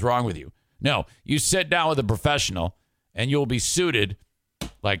the hell is wrong with you? No, you sit down with a professional and you'll be suited,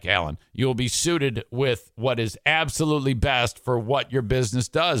 like Alan, you'll be suited with what is absolutely best for what your business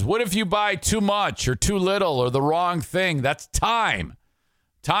does. What if you buy too much or too little or the wrong thing? That's time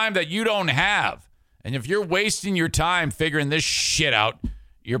that you don't have. And if you're wasting your time figuring this shit out,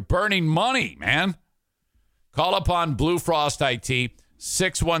 you're burning money, man. Call up on Blue Frost IT,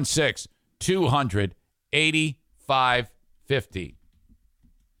 616-200-8550.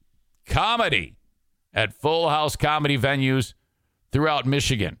 Comedy at Full House comedy venues throughout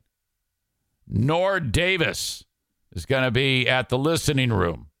Michigan. Nord Davis is going to be at the Listening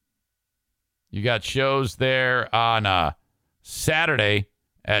Room. You got shows there on Saturday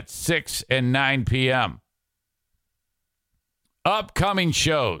at 6 and 9 p.m. Upcoming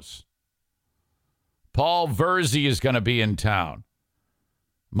shows. Paul Verzi is going to be in town.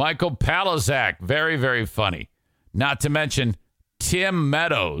 Michael Palazak, very, very funny. Not to mention Tim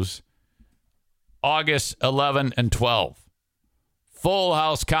Meadows, August 11 and 12.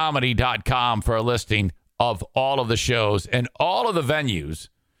 FullHouseComedy.com for a listing of all of the shows and all of the venues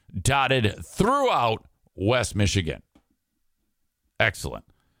dotted throughout West Michigan. Excellent.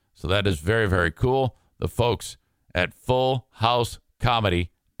 So that is very, very cool. The folks at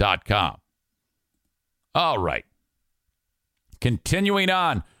FullHouseComedy.com. All right. Continuing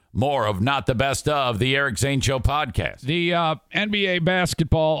on, more of Not the Best of, the Eric Zane Show podcast. The NBA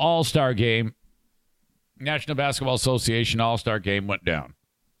basketball All-Star game, National Basketball Association All-Star game went down.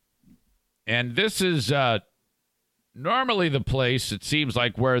 And this is normally the place, it seems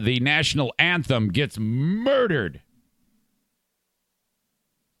like, where the national anthem gets murdered.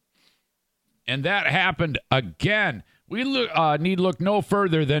 And that happened again. We need look no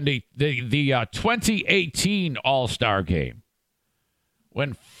further than the 2018 All-Star game,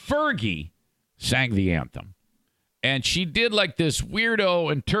 when Fergie sang the anthem. And she did like this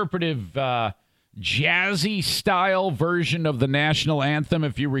weirdo interpretive jazzy style version of the national anthem,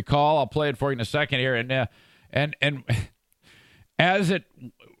 if you recall. I'll play it for you in a second here. And as it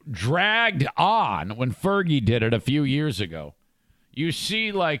dragged on when Fergie did it a few years ago, you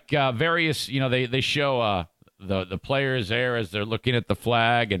see like various, they show the players there as they're looking at the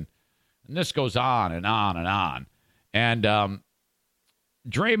flag, and this goes on and on and on. And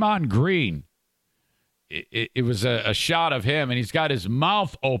Draymond Green, it was a shot of him, and he's got his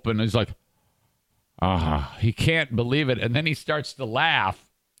mouth open. He's like, he can't believe it. And then he starts to laugh.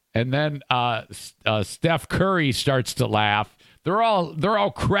 And then Steph Curry starts to laugh. They're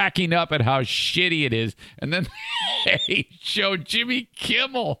all cracking up at how shitty it is. And then they show Jimmy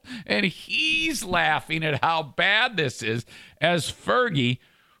Kimmel, and he's laughing at how bad this is, as Fergie,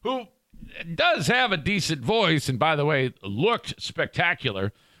 who does have a decent voice, and by the way, looked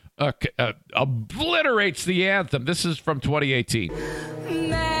spectacular, obliterates the anthem. This is from 2018.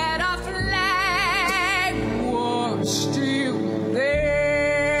 That a flag was still there.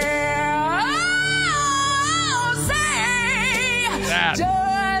 Oh, say, That.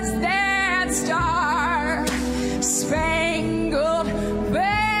 does that star spangled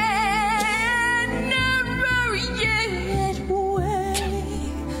banner yet wave?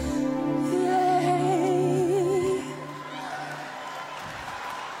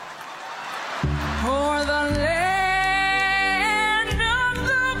 For the land of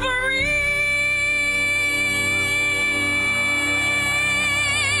the free.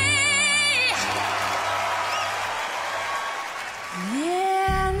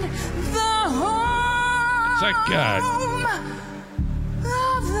 And the home It's like of the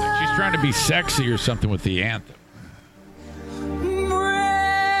she's trying to be sexy or something with the anthem.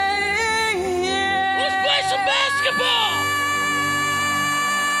 Let's play some basketball.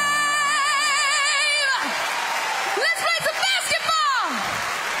 Let's play some basketball.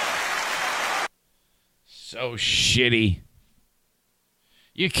 So shitty.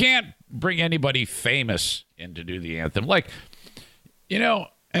 You can't bring anybody famous in to do the anthem. Like,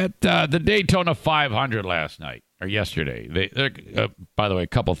 at the Daytona 500 last night, or yesterday, by the way, a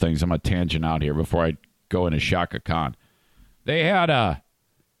couple things. I'm going to tangent out here before I go into Shaka Khan. They had a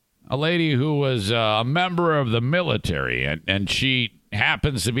lady who was a member of the military, and she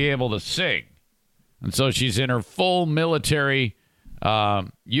happens to be able to sing. And so she's in her full military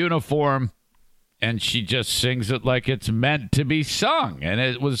uniform, and she just sings it like it's meant to be sung. And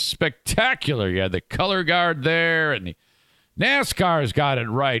it was spectacular. You had the color guard there, and the NASCAR's got it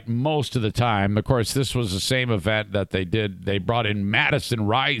right most of the time. Of course, this was the same event that they did. They brought in Madison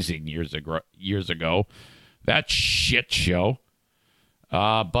Rising years ago. That shit show.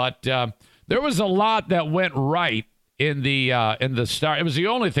 But there was a lot that went right in the start. It was the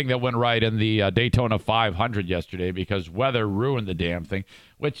only thing that went right in the Daytona 500 yesterday, because weather ruined the damn thing,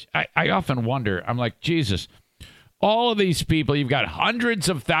 which I often wonder. I'm like, Jesus, all of these people, you've got hundreds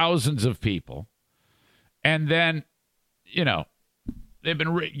of thousands of people, and then, they've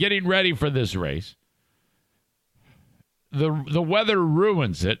been getting ready for this race. The weather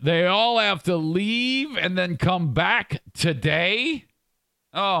ruins it. They all have to leave and then come back today.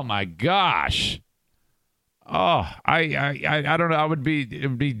 Oh my gosh. Oh, I don't know. It would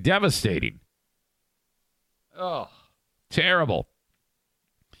be devastating. Oh, terrible.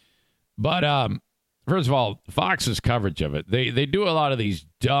 But first of all, Fox's coverage of it, they do a lot of these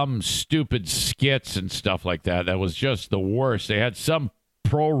dumb, stupid skits and stuff like that. That was just the worst. They had some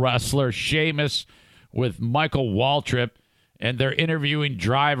pro wrestler, Sheamus, with Michael Waltrip, and they're interviewing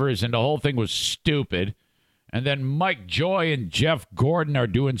drivers, and the whole thing was stupid. And then Mike Joy and Jeff Gordon are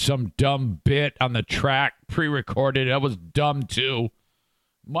doing some dumb bit on the track, pre-recorded. That was dumb, too.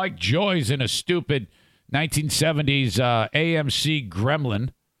 Mike Joy's in a stupid 1970s AMC Gremlin,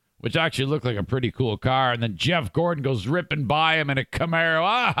 which actually looked like a pretty cool car. And then Jeff Gordon goes ripping by him in a Camaro.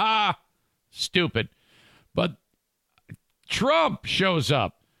 Aha! Stupid. But Trump shows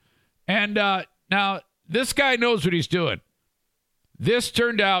up. And now this guy knows what he's doing. This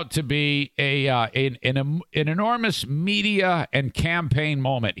turned out to be an enormous media and campaign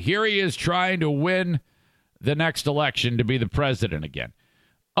moment. Here he is trying to win the next election to be the president again.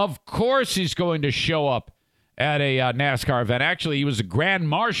 Of course he's going to show up at a NASCAR event. Actually, he was a grand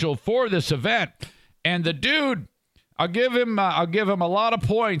marshal for this event. And the dude, I'll give him a lot of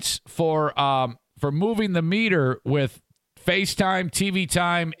points for moving the meter with FaceTime, TV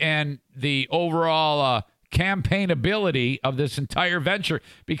time, and the overall campaignability of this entire venture,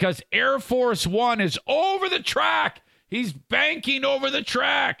 because Air Force One is over the track. He's banking over the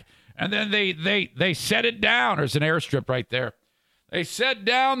track. And then they set it down. There's an airstrip right there. They set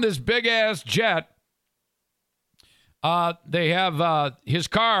down this big-ass jet. They have his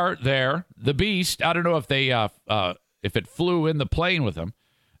car there, the Beast. I don't know if if it flew in the plane with him.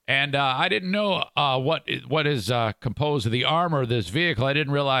 And I didn't know what is composed of the armor of this vehicle. I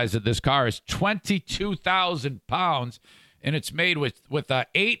didn't realize that this car is 22,000 pounds. and it's made with a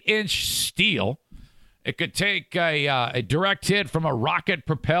 8-inch steel. It could take a direct hit from a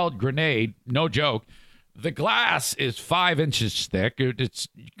rocket-propelled grenade. No joke. The glass is 5 inches thick. It's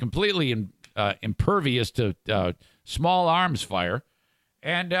completely impervious to small arms fire.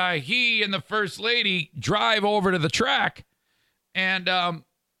 And he and the First Lady drive over to the track. And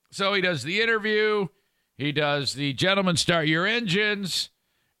so he does the interview. He does the gentlemen start your engines.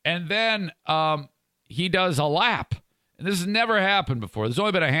 And then he does a lap. And this has never happened before. There's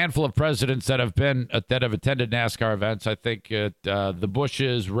only been a handful of presidents that have attended NASCAR events. I think the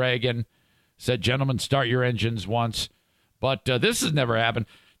Bushes, Reagan said, gentlemen, start your engines once. But this has never happened.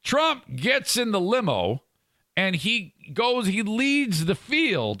 Trump gets in the limo and he leads the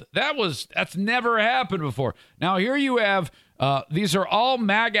field. That's never happened before. Now, here you have, these are all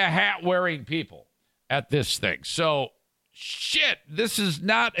MAGA hat wearing people at this thing. So, shit, this is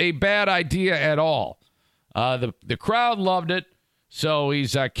not a bad idea at all. The crowd loved it, so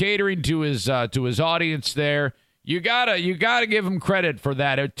he's catering to his audience there. You gotta give him credit for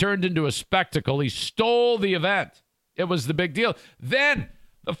that. It turned into a spectacle. He stole the event. It was the big deal. Then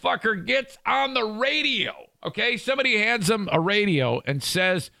the fucker gets on the radio. Okay, somebody hands him a radio and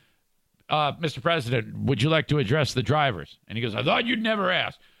says, "Mr. President, would you like to address the drivers?" And he goes, "I thought you'd never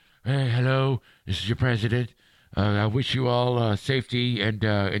ask." "Hey, hello, this is your president. I wish you all safety and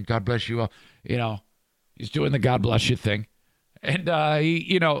God bless you all." You know. He's doing the God bless you thing. And,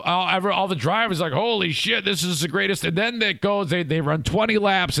 all the drivers like, holy shit, this is the greatest. And then it goes, they run 20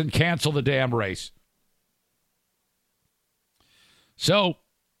 laps and cancel the damn race. So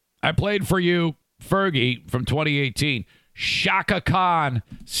I played for you Fergie from 2018. Shaka Khan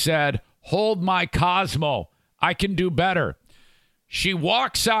said, hold my Cosmo. I can do better. She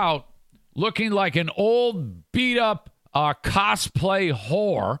walks out looking like an old beat up cosplay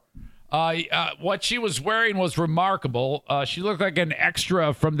whore. What she was wearing was remarkable. She looked like an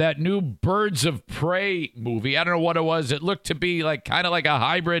extra from that new Birds of Prey movie. I don't know what it was. It looked to be kind of like a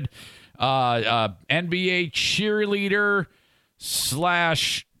hybrid NBA cheerleader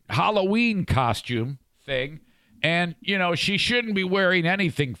 / Halloween costume thing. And, she shouldn't be wearing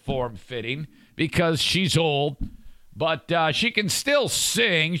anything form-fitting because she's old. But she can still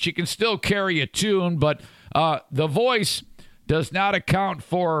sing. She can still carry a tune. But the voice does not account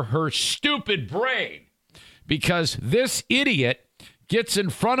for her stupid brain, because this idiot gets in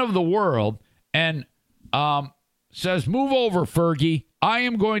front of the world and says, move over, Fergie. I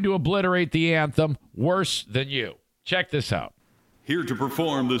am going to obliterate the anthem worse than you. Check this out. Here to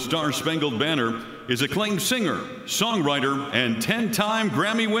perform the Star-Spangled Banner is acclaimed singer, songwriter, and 10-time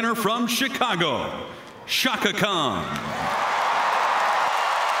Grammy winner from Chicago, Shaka Khan.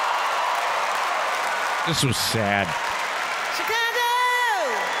 This was sad.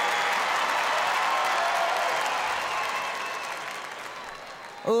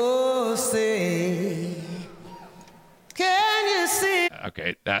 Oh, say, can you see?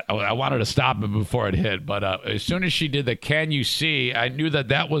 Okay, I wanted to stop it before it hit, but as soon as she did the "Can you see," I knew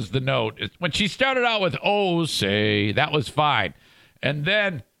that was the note. When she started out with "Oh, say," that was fine, and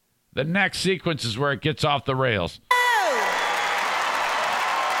then the next sequence is where it gets off the rails.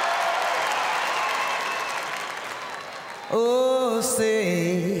 Oh,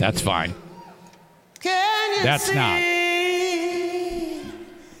 say, that's fine. Can you that's see? not.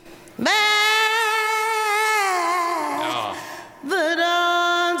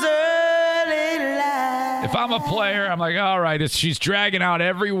 If I'm a player, I'm like, all right, she's dragging out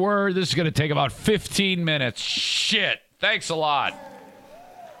every word. This is going to take about 15 minutes. Shit. Thanks a lot.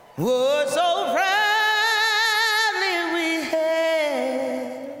 Oh, so proudly we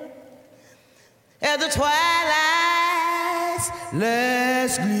hailed at the twilight's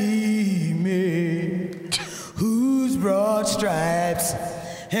last gleaming, whose broad stripes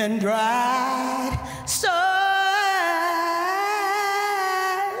and bright stars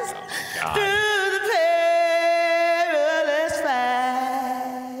through the perilous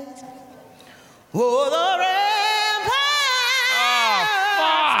fight. Oh, the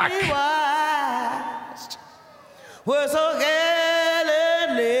ramparts we watched were so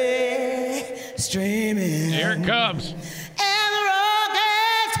gallantly streaming. Here it comes. And the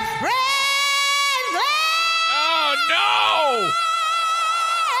rockets ran glad. Oh, no!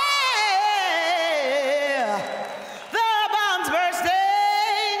 The bombs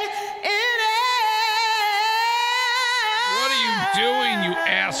bursting in air. What are you doing, you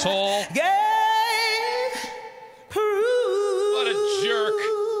asshole? Gave proof. What a jerk.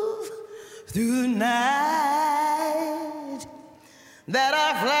 Through the night that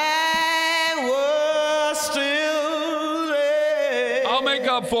our flag was still there. I'll make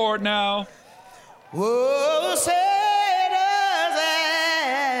up for it now. Oh, said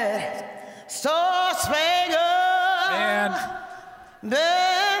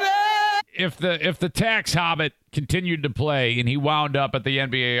if the tax hobbit continued to play and he wound up at the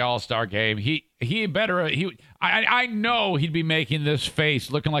NBA All-Star game, I know he'd be making this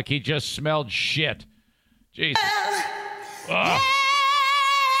face, looking like he just smelled shit. Jesus. Ugh.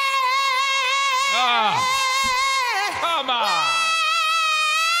 Come on.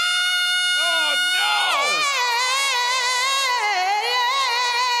 Oh, no.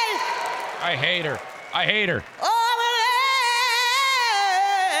 I hate her.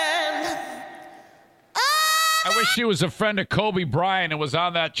 I wish she was a friend of Kobe Bryant and was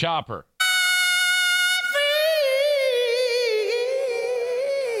on that chopper.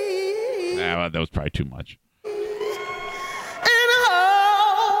 Nah, that was probably too much.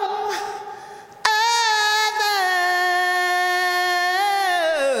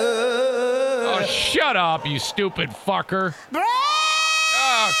 Oh, shut up, you stupid fucker.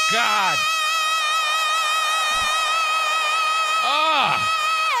 Oh, God.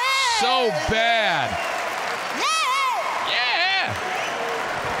 So bad. Yeah.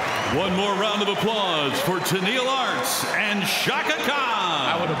 One more round of applause for Tennille Arts and Shaka Khan.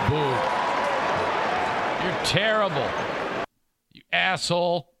 I would have booed. You're terrible. You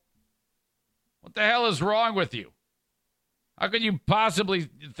asshole. What the hell is wrong with you? How could you possibly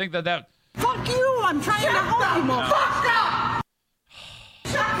think that... Fuck you! I'm trying to help you, motherfucker!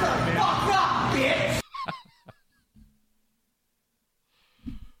 Shut the fuck up, bitch!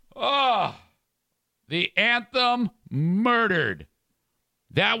 Oh, the anthem murdered.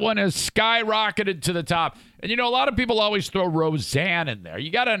 That one has skyrocketed to the top. And, a lot of people always throw Roseanne in there.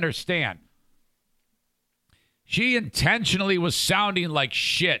 You got to understand. She intentionally was sounding like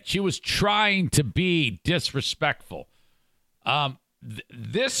shit. She was trying to be disrespectful.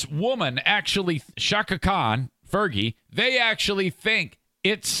 This woman actually, Shaka Khan, Fergie, they actually think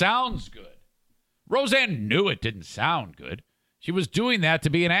it sounds good. Roseanne knew it didn't sound good. She was doing that to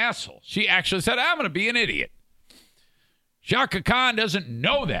be an asshole. She actually said, I'm going to be an idiot. Shaka Khan doesn't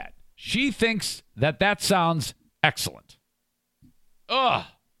know that. She thinks that sounds excellent. Ugh.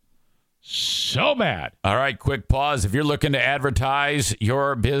 So bad. All right, quick pause. If you're looking to advertise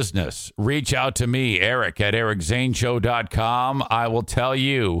your business, reach out to me, Eric, at ericzaneshow.com. I will tell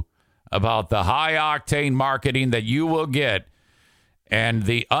you about the high-octane marketing that you will get and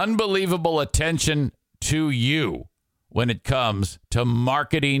the unbelievable attention to you when it comes to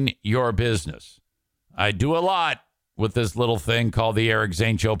marketing your business. I do a lot with this little thing called the Eric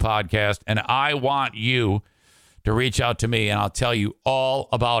Zane Show podcast, and I want you to reach out to me, and I'll tell you all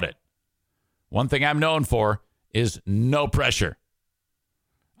about it. One thing I'm known for is no pressure.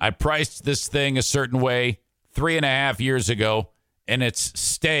 I priced this thing a certain way 3.5 years ago, and it's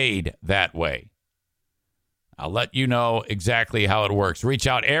stayed that way. I'll let you know exactly how it works. Reach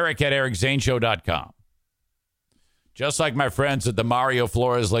out, Eric at ericzaneshow.com. Just like my friends at the Mario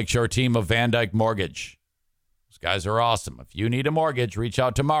Flores Lakeshore team of Van Dyke Mortgage. Those guys are awesome. If you need a mortgage, reach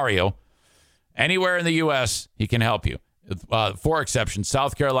out to Mario. Anywhere in the U.S., he can help you. 4 exceptions: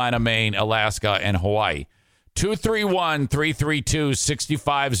 South Carolina, Maine, Alaska, and Hawaii.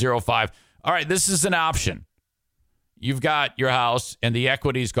 231-332-6505. All right, this is an option. You've got your house, and the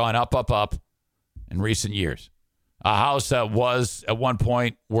equity's gone up, up, up in recent years. A house that was at one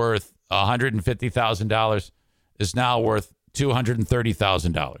point worth $150,000 is now worth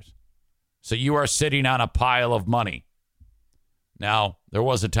 $230,000. So you are sitting on a pile of money. Now, there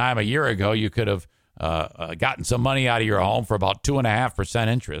was a time a year ago you could have gotten some money out of your home for about 2.5%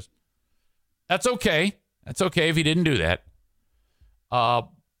 interest. That's okay. That's okay if you didn't do that.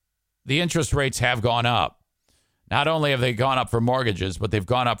 The interest rates have gone up. Not only have they gone up for mortgages, but they've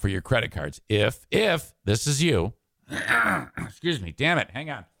gone up for your credit cards. If this is you, excuse me, damn it,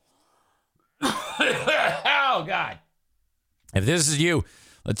 hang on. Oh, God. If this is you,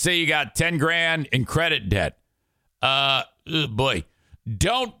 let's say you got 10 grand in credit debt. Boy,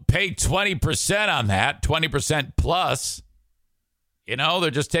 don't pay 20% on that, 20% plus.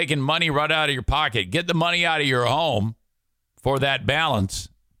 They're just taking money right out of your pocket. Get the money out of your home for that balance.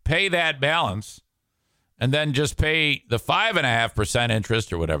 Pay that balance. And then just pay the 5.5%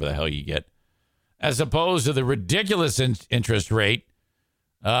 interest or whatever the hell you get, as opposed to the ridiculous interest rate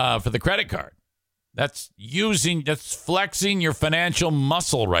for the credit card. That's flexing your financial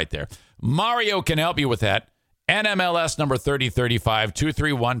muscle right there. Mario can help you with that. NMLS number 3035,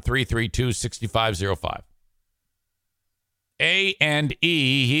 231-332-6505.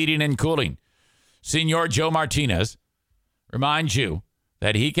 A&E Heating and Cooling. Senor Joe Martinez reminds you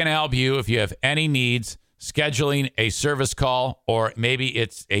that he can help you if you have any needs scheduling a service call, or maybe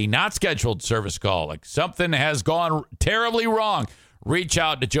it's a not scheduled service call, like something has gone terribly wrong. Reach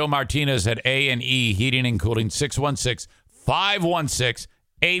out to Joe Martinez at A&E Heating and Cooling, 616-516-8255.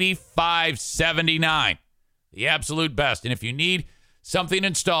 $85.79. The absolute best. And if you need something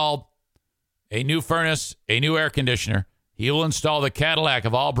installed, a new furnace, a new air conditioner, he will install the Cadillac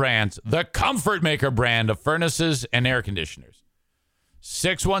of all brands, the Comfort Maker brand of furnaces and air conditioners.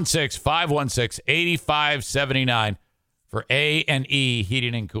 616-516-8579 for A&E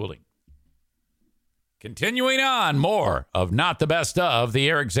Heating and Cooling. Continuing on, more of Not the Best of the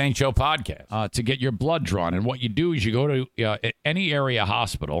Eric Zane Show podcast. To get your blood drawn. And what you do is you go to any area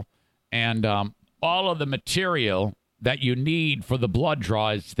hospital, and all of the material that you need for the blood draw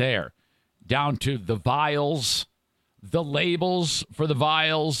is there, down to the vials, the labels for the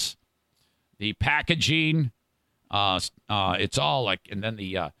vials, the packaging. It's all like, and then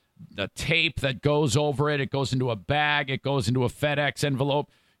the tape that goes over it. It goes into a bag. It goes into a FedEx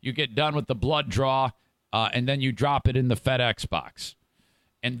envelope. You get done with the blood draw, and then you drop it in the FedEx box.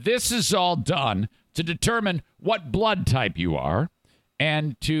 And this is all done to determine what blood type you are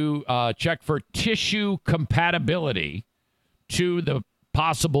and to check for tissue compatibility to the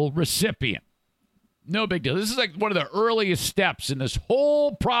possible recipient. No big deal. This is like one of the earliest steps in this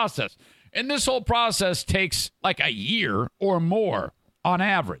whole process. And this whole process takes like a year or more on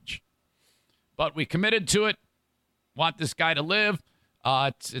average. But we committed to it. Want this guy to live.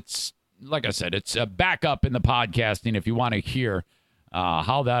 It's like I said, it's a backup in the podcasting if you want to hear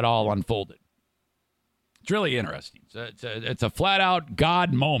how that all unfolded. It's really interesting. It's a flat-out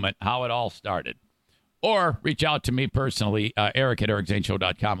God moment how it all started. Or reach out to me personally, Eric at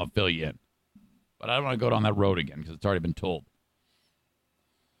ericzaneshow.com. I'll fill you in. But I don't want to go down that road again because it's already been told.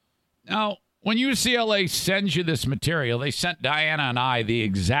 Now, when UCLA sends you this material, they sent Diana and I the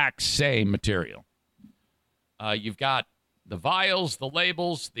exact same material. You've got the vials, the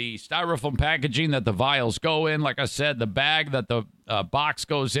labels, the styrofoam packaging that the vials go in. Like I said, the bag that the box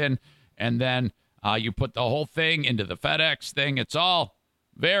goes in. And then you put the whole thing into the FedEx thing. It's all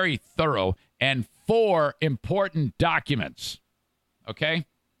very thorough. And 4 important documents. Okay?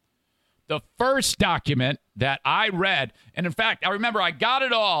 The first document that I read, and in fact, I remember I got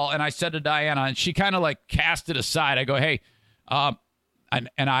it all, and I said to Diana, and she kind of like cast it aside. I go, hey, and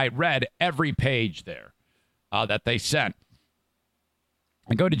I read every page there that they sent.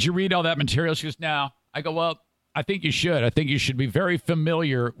 I go, did you read all that material? She goes, no. I go, well, I think you should. I think you should be very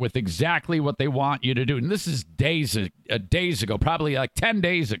familiar with exactly what they want you to do. And this is days ago, probably like 10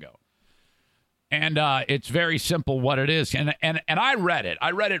 days ago. And it's very simple what it is. And I read it.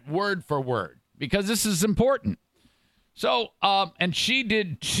 I read it word for word because this is important. So, and she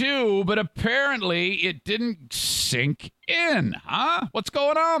did too, but apparently it didn't sink in. Huh? What's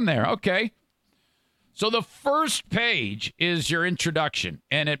going on there? Okay. So the first page is your introduction,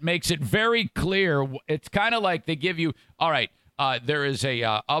 and it makes it very clear. It's kind of like they give you, all right, there is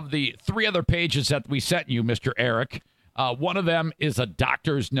of the 3 other pages that we sent you, Mr. Eric, one of them is a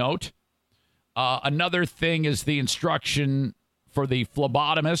doctor's note. Another thing is the instruction for the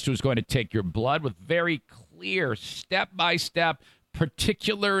phlebotomist who's going to take your blood with very clear step-by-step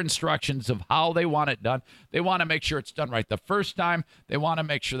particular instructions of how they want it done. They want to make sure it's done right the first time. They want to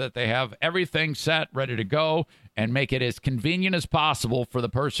make sure that they have everything set, ready to go, and make it as convenient as possible for the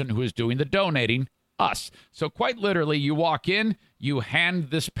person who is doing the donating, us. So quite literally, you walk in, you hand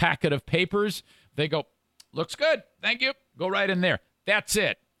this packet of papers. They go, looks good. Thank you. Go right in there. That's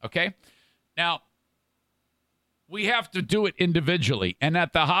it. Okay? Now, we have to do it individually. And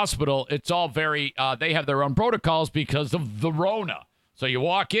at the hospital, it's all very, they have their own protocols because of the Rona. So you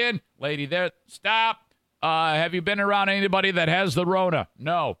walk in, lady there, stop. Have you been around anybody that has the Rona?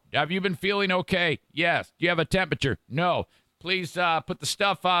 No. Have you been feeling okay? Yes. Do you have a temperature? No. Please put the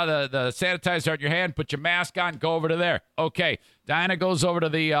stuff, the sanitizer on your hand, put your mask on, go over to there. Okay. Diana goes over to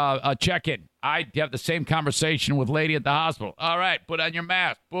the check-in. I have the same conversation with lady at the hospital. All right, put on your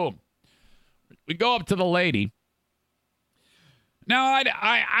mask. Boom. We go up to the lady. Now,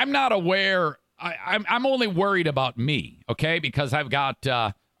 I'm not aware. I'm only worried about me, okay, because I've got,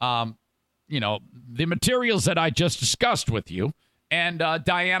 the materials that I just discussed with you, and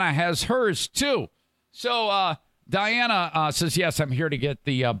Diana has hers too. So Diana says, yes, I'm here to get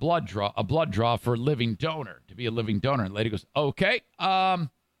the a blood draw for living donor, to be a living donor. And the lady goes, okay, all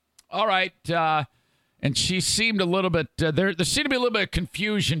right. And she seemed a little bit, there seemed to be a little bit of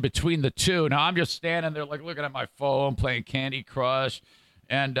confusion between the two. Now, I'm just standing there like looking at my phone, playing Candy Crush.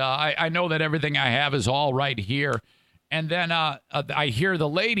 And I know that everything I have is all right here. And then I hear the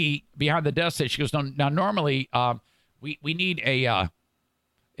lady behind the desk say, she goes, now normally we need a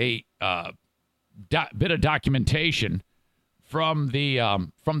bit of documentation from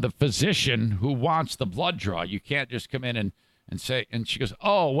the physician who wants the blood draw. You can't just come in and say, and she goes,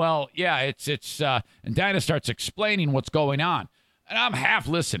 oh, well, yeah, it's and Dinah starts explaining what's going on. And I'm half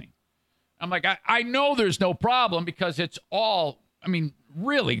listening. I'm like, I know there's no problem because it's all, I mean,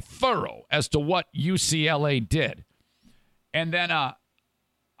 really thorough as to what UCLA did. And then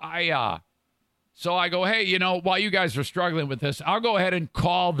so I go, hey, while you guys are struggling with this, I'll go ahead and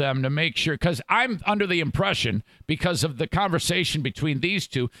call them to make sure, because I'm under the impression, because of the conversation between these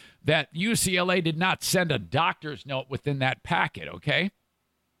two, that UCLA did not send a doctor's note within that packet, okay?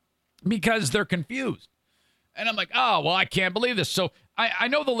 Because they're confused. And I'm like, oh, well, I can't believe this. So I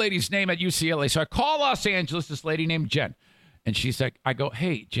know the lady's name at UCLA. So I call Los Angeles, this lady named Jen. And she's like, I go,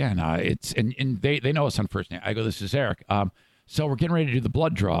 hey, Jen, it's, and they know us on first name. I go, this is Eric. So we're getting ready to do the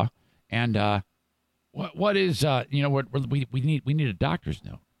blood draw. And what is, we need a doctor's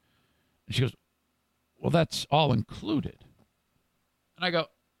note. And she goes, well, that's all included. And I go,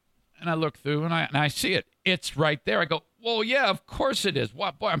 and I look through and I see it. It's right there. I go, well, yeah, of course it is.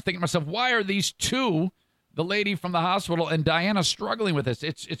 What, boy, I'm thinking to myself, why are these two, the lady from the hospital and Diana, struggling with this?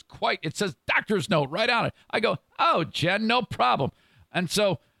 It says doctor's note right on it. I go, oh, Jen, no problem. And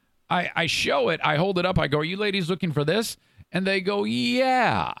so I show it. I hold it up. I go, are you ladies looking for this? And they go,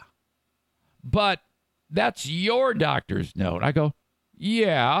 yeah, but that's your doctor's note. I go,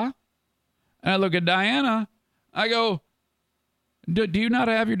 yeah. And I look at Diana. I go, do you not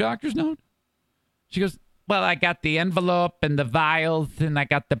have your doctor's note? She goes, well, I got the envelope and the vials and I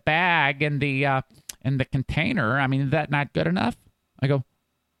got the bag and the container. I mean, is that not good enough? I go,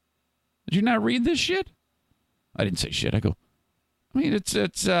 did you not read this shit? I didn't say shit. I go, I mean,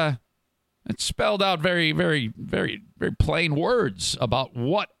 it's spelled out very, very, very, very plain words about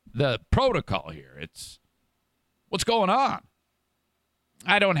what the protocol here. It's what's going on.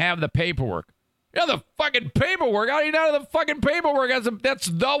 I don't have the paperwork. The fucking paperwork. How do you not have the fucking paperwork? That's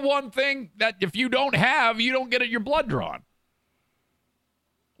the one thing that if you don't have, you don't get your blood drawn.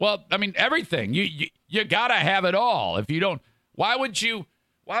 Well, I mean, everything. You gotta have it all. If you don't, why would you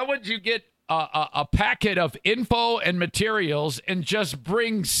get a packet of info and materials and just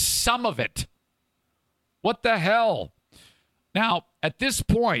bring some of it? What the hell? Now, at this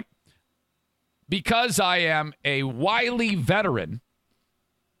point, because I am a wily veteran,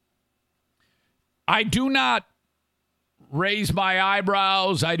 I do not raise my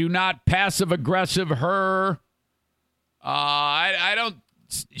eyebrows. I do not passive-aggressive her. I don't.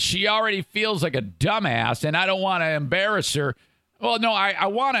 She already feels like a dumbass, and I don't want to embarrass her. Well, no, I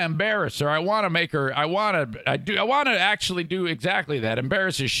want to embarrass her. I want to make her. I want to actually do exactly that.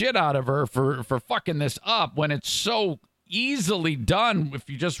 Embarrass the shit out of her for fucking this up when it's so easily done. If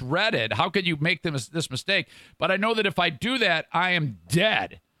you just read it, how could you make this mistake? But I know that if I do that, I am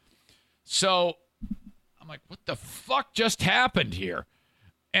dead. So I'm like, what the fuck just happened here?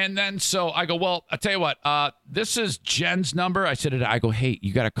 And then so I go, well, I'll tell you what, this is Jen's number. I go, hey,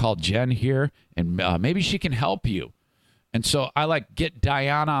 you got to call Jen here, and maybe she can help you. And so I get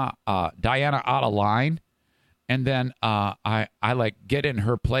Diana out of line, and then I get in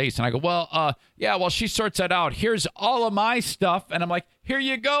her place, and I go, well, yeah, well, she sorts that out. Here's all of my stuff, and I'm like, here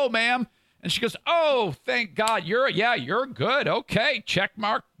you go, ma'am. And she goes, oh, thank God. You're good. Okay. Check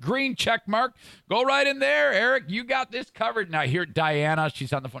mark. Green check mark. Go right in there, Eric. You got this covered. And I hear Diana.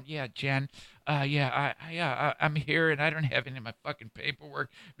 She's on the phone. Yeah, Jen. I'm here, and I don't have any of my fucking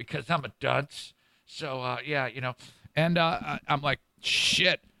paperwork because I'm a dunce. So, yeah, And I'm like,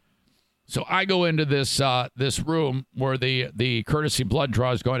 shit. So I go into this room where the courtesy blood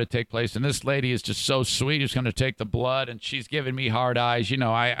draw is going to take place, and this lady is just so sweet. She's going to take the blood, and she's giving me hard eyes.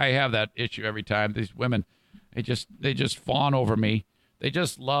 I have that issue every time. These women, they just fawn over me. They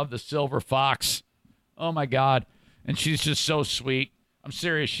just love the silver fox. Oh my God! And she's just so sweet. I'm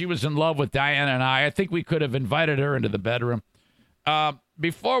serious. She was in love with Diana and I. I think we could have invited her into the bedroom.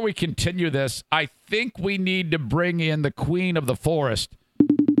 Before we continue this, I think we need to bring in the queen of the forest.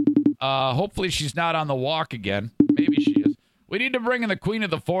 Hopefully she's not on the walk again. Maybe she is. We need to bring in the queen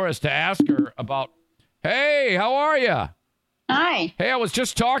of the forest to ask her about, hey, how are you? Hi. Hey, I was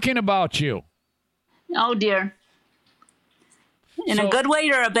just talking about you. Oh, dear. In a good way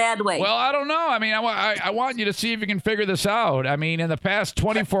or a bad way? Well, I don't know. I mean, I want you to see if you can figure this out. I mean, in the past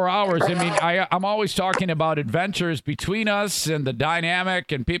 24 hours, I'm always talking about adventures between us and the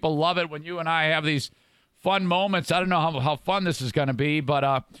dynamic, and people love it when you and I have these fun moments. I don't know how fun this is going to be,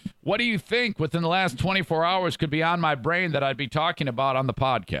 but what do you think within the last 24 hours could be on my brain that I'd be talking about on the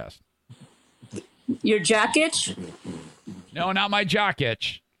podcast? Your jock itch? No, not my jock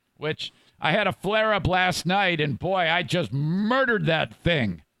itch, which I had a flare-up last night, and boy, I just murdered that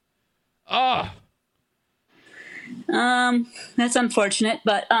thing. Ugh. That's unfortunate,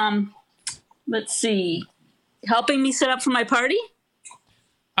 but let's see. Helping me set up for my party?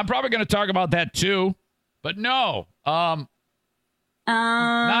 I'm probably going to talk about that too. But no,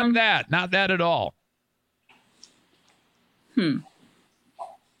 Not that at all.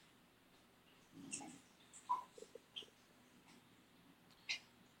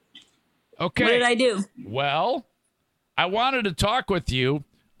 Okay. What did I do? Well, I wanted to talk with you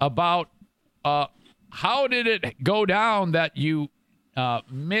about how did it go down that you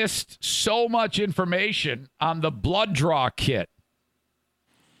missed so much information on the blood draw kit?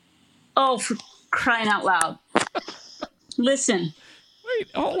 Oh, for crying out loud. Listen. Wait,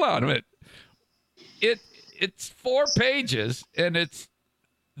 hold on a minute. It's 4 pages, and it's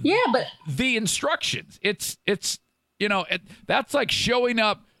but the instructions. It's that's like showing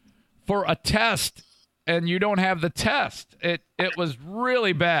up for a test and you don't have the test. It was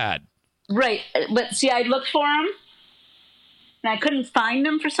really bad. right. But see, I looked for them, and I couldn't find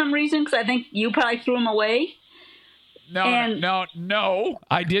them for some reason because I think you probably threw them away. No,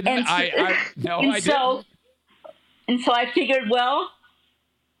 I didn't. And I didn't. And so I figured, well,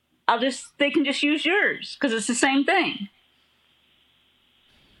 they can just use yours because it's the same thing.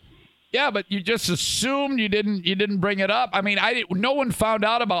 Yeah, but you just assumed you didn't bring it up. I mean, no one found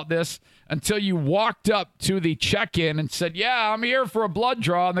out about this until you walked up to the check-in and said, "Yeah, I'm here for a blood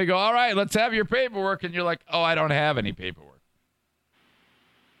draw." And they go, "All right, let's have your paperwork." And you're like, "Oh, I don't have any paperwork."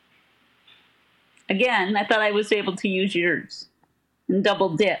 Again, I thought I was able to use yours and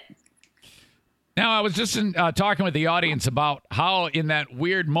double dip. Now, I was just talking with the audience about how in that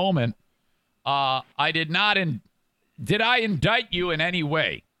weird moment, I did not did I indict you in any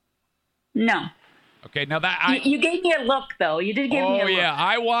way? No. Okay, now that you gave me a look, though. You did give me a look. Oh, yeah,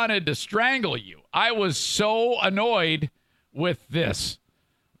 I wanted to strangle you. I was so annoyed with this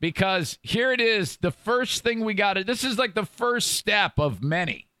because here it is, the first thing we got. This is like the first step of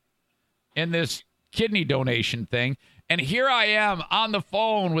many in this kidney donation thing. And here I am on the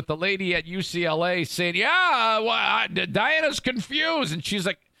phone with the lady at UCLA saying, yeah, Diana's confused. And she's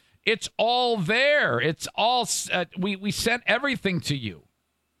like, it's all there. It's all, we sent everything to you.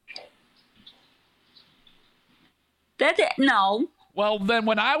 No. Well, then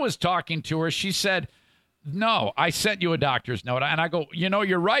when I was talking to her, she said, no, I sent you a doctor's note. And I go,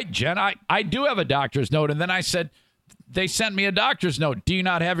 you're right, Jen. I do have a doctor's note. And then I said, they sent me a doctor's note. Do you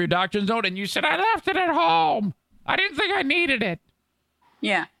not have your doctor's note? And you said, I left it at home. I didn't think I needed it.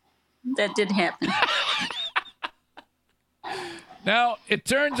 Yeah, that did happen. Now, it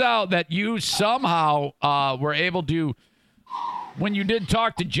turns out that you somehow were able to, when you did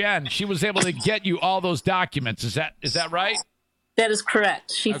talk to Jen, she was able to get you all those documents. Is that right? That is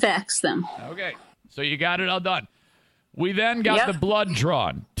correct. She faxed them. Okay, so you got it all done. We then got the blood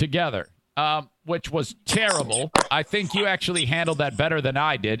drawn together, which was terrible. I think you actually handled that better than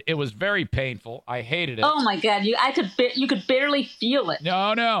I did. It was very painful. I hated it. Oh my God, you could barely feel it.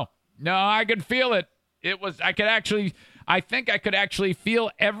 No, I could feel it. I think I could actually feel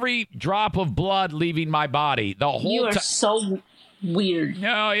every drop of blood leaving my body. The whole You are so weird.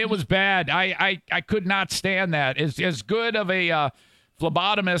 No, it was bad. I could not stand that. As good of a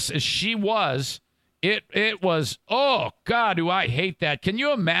phlebotomist as she was, it was, oh God, do I hate that. Can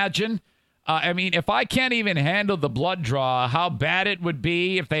you imagine? I mean, if I can't even handle the blood draw, how bad it would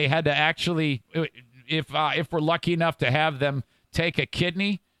be if they had to actually, if we're lucky enough to have them take a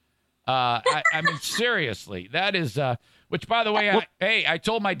kidney. I mean, seriously, that is, which by the way, I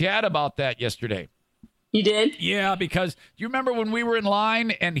told my dad about that yesterday. You did? Yeah, because do you remember when we were in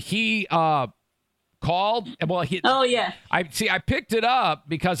line and he called? Well, oh yeah. I picked it up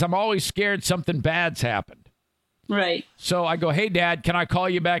because I'm always scared something bad's happened. Right. So I go, hey, Dad, can I call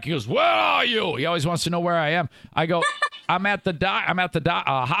you back? He goes, where are you? He always wants to know where I am. I go, I'm at the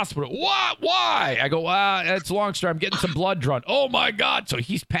hospital. What? Why? I go, it's a long story. I'm getting some blood drawn. Oh, my God. So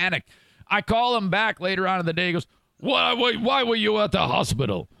he's panicked. I call him back later on in the day. He goes, why were you at the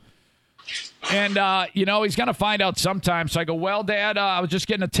hospital? And, he's going to find out sometime. So I go, well, Dad, I was just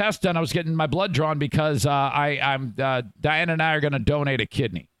getting a test done. I was getting my blood drawn because Diana and I are going to donate a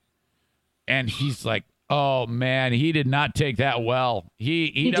kidney. And he's like, oh, man, he did not take that well.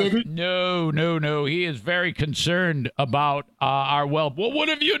 He didn't? No. He is very concerned about our well. Well, what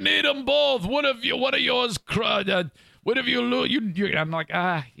if you need them both? What of yours? What if you lose? I'm like,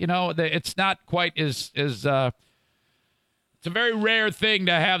 it's not quite as it's a very rare thing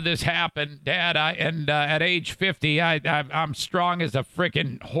to have this happen, Dad. At age 50, I'm strong as a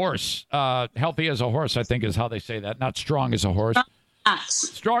freaking horse. Healthy as a horse, I think is how they say that. Not strong as a horse. Ox.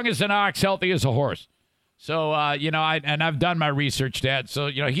 Strong as an ox, healthy as a horse. So, I've done my research, Dad. So,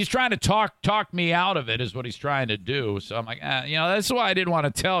 he's trying to talk me out of it is what he's trying to do. So I'm like, that's why I didn't want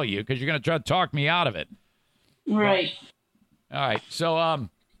to tell you because you're going to try to talk me out of it. Right. All right. So,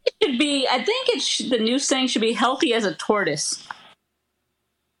 it should be, I think the new saying should be healthy as a tortoise.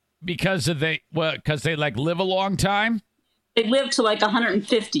 Because they like live a long time. They live to like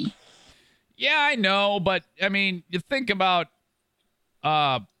 150. Yeah, I know, but I mean, you think about,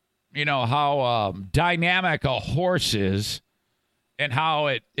 how dynamic a horse is, and how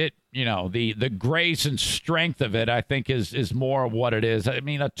it the grace and strength of it, I think is more what it is. I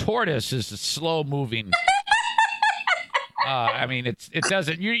mean, a tortoise is a slow moving. I mean, it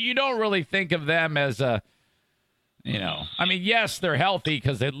doesn't. You don't really think of them as a. I mean, yes, they're healthy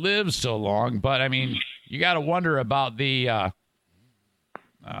because they live so long, but I mean, you got to wonder about the,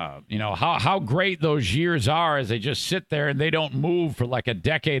 how great those years are as they just sit there and they don't move for like a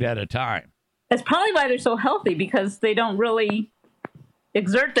decade at a time. That's probably why they're so healthy, because they don't really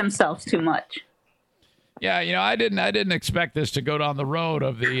exert themselves too much. Yeah, I didn't expect this to go down the road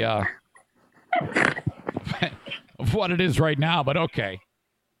of the of what it is right now, but okay.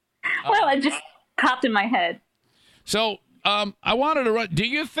 Well, it just popped in my head. So, I wanted to run. Do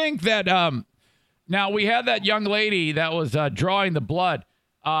you think that now we had that young lady that was drawing the blood,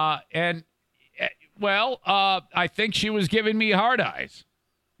 I think she was giving me hard eyes.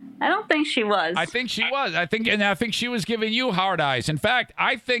 I don't think she was. I think she was. I think she was giving you hard eyes. In fact,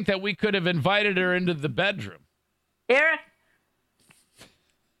 I think that we could have invited her into the bedroom. Eric,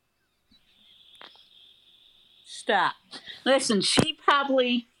 stop. Listen, she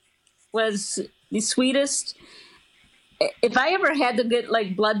probably was the sweetest. If I ever had to get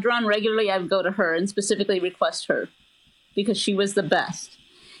like blood drawn regularly, I would go to her and specifically request her, because she was the best.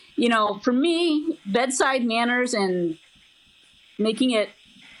 For me, bedside manners and making it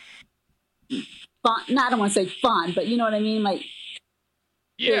fun. I don't want to say fun, but you know what I mean.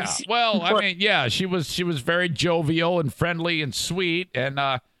 She was very jovial and friendly and sweet, and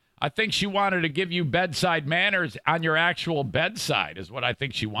I think she wanted to give you bedside manners on your actual bedside, is what I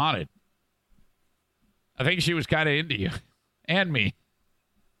think she wanted. I think she was kind of into you and me.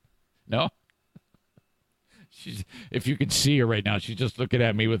 No? If you could see her right now, she's just looking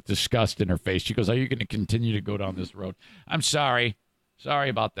at me with disgust in her face. She goes, "Are you going to continue to go down this road?" I'm sorry. Sorry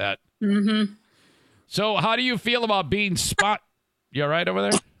about that. Mm-hmm. So how do you feel about being spot? You all right over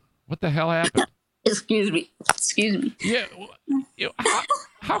there? What the hell happened? Excuse me. Yeah.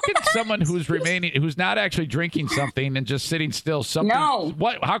 How can someone who's not actually drinking something and just sitting still, No.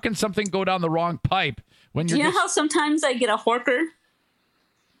 How can something go down the wrong pipe when you're? Do you know how sometimes I get a horker?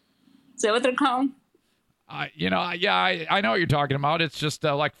 Is that what they're called? I know what you're talking about. It's just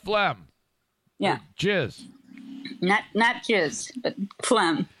like phlegm. Yeah. Jizz. Not jizz, but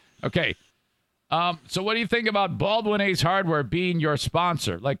phlegm. Okay. So what do you think about Baldwin Ace Hardware being your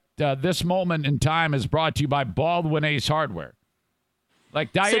sponsor? Like this moment in time is brought to you by Baldwin Ace Hardware.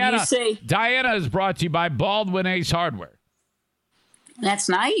 Like Diana, Diana is brought to you by Baldwin Ace Hardware. That's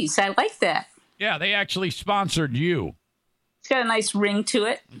nice. I like that. Yeah, they actually sponsored you. It's got a nice ring to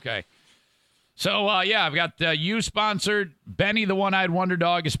it. Okay. So, I've got you sponsored. Benny, the One-Eyed Wonder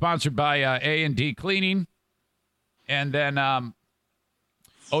Dog, is sponsored by A&D Cleaning. And then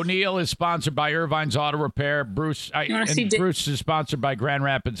O'Neill is sponsored by Irvine's Auto Repair. Bruce is sponsored by Grand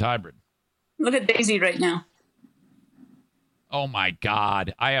Rapids Hybrid. Look at Daisy right now. Oh, my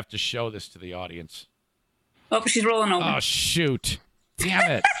God. I have to show this to the audience. Oh, she's rolling over. Oh, shoot.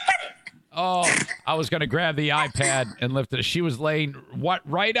 Damn it. Oh, I was going to grab the iPad and lift it. She was laying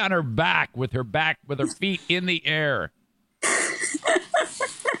right on her back with her feet in the air.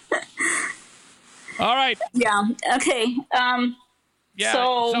 All right. Yeah. Okay. Yeah.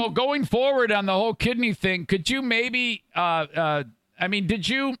 So going forward on the whole kidney thing, could you maybe, let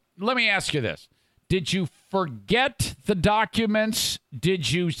me ask you this. Did you forget the documents?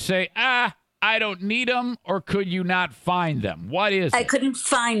 Did you say, I don't need them, or could you not find them? What is it? I couldn't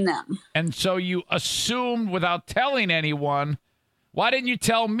find them. And so you assumed without telling anyone. Why didn't you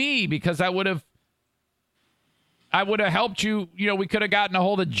tell me? Because I would have helped you. We could have gotten a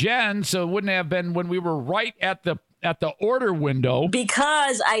hold of Jen, so it wouldn't have been when we were right at the order window.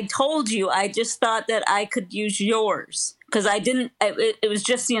 Because I told you, I just thought that I could use yours. Because I didn't, it was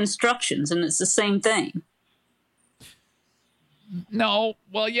just the instructions, and it's the same thing. No,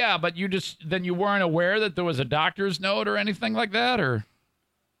 well, yeah, but then you weren't aware that there was a doctor's note or anything like that, or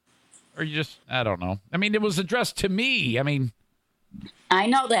you just, I don't know. I mean, it was addressed to me. I mean, I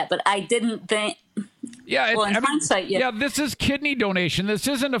know that, but I didn't think. Yeah, well, in hindsight, yeah. Yeah, this is kidney donation. This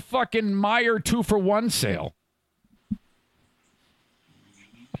isn't a fucking Meyer 2-for-1 sale.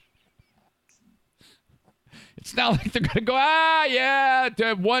 It's not like they're gonna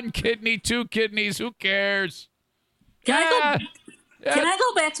go, one kidney, 2 kidneys, who cares? Can I go Can I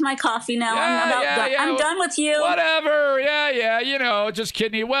go back to my coffee now? I'm done with you. Whatever. Yeah. Just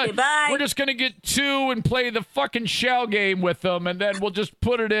kidding you. Well, Okay, bye. We're just going to get 2 and play the fucking shell game with them, and then we'll just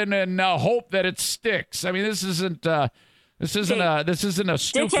put it in and hope that it sticks. I mean, this isn't a stupid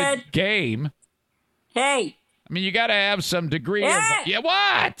Dickhead. game. Hey. I mean, you got to have some degree of... Hey! Yeah,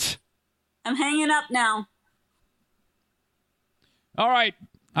 what? I'm hanging up now. All right.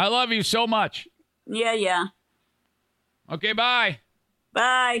 I love you so much. Yeah. Okay, bye.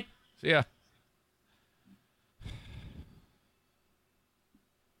 Bye. See ya.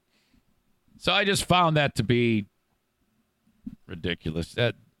 So I just found that to be ridiculous.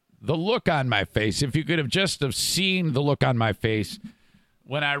 That the look on my face, if you could have seen the look on my face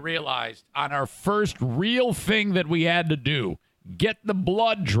when I realized on our first real thing that we had to do, get the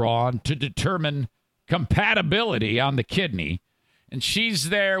blood drawn to determine compatibility on the kidney, and she's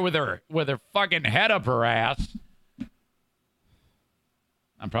there with her fucking head up her ass.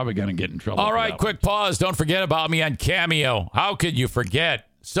 I'm probably going to get in trouble. All right, quick pause. Don't forget about me on Cameo. How could you forget?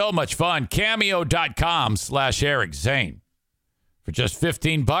 So much fun. Cameo.com/Eric Zane. For just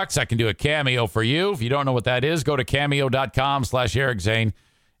 $15, I can do a cameo for you. If you don't know what that is, go to cameo.com/Eric Zane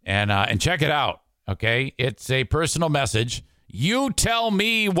and check it out. Okay? It's a personal message. You tell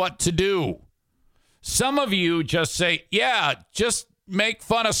me what to do. Some of you just say, yeah, just make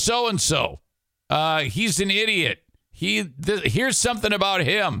fun of so-and-so. He's an idiot. Here's something about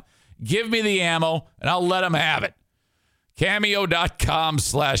him. Give me the ammo, and I'll let him have it.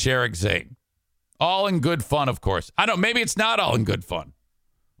 Cameo.com/Eric Zane. All in good fun, of course. Maybe it's not all in good fun.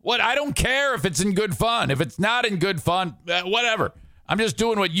 I don't care if it's in good fun. If it's not in good fun, whatever. I'm just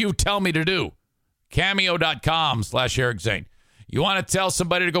doing what you tell me to do. Cameo.com/Eric Zane. You want to tell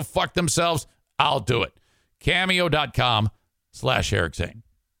somebody to go fuck themselves? I'll do it. Cameo.com/Eric Zane.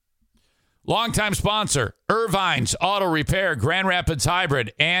 Longtime sponsor, Irvine's Auto Repair, Grand Rapids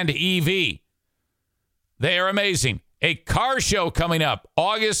Hybrid, and EV. They are amazing. A car show coming up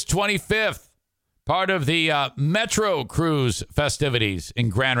August 25th. Part of the Metro Cruise festivities in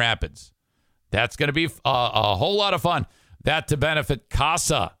Grand Rapids. That's going to be a whole lot of fun. That to benefit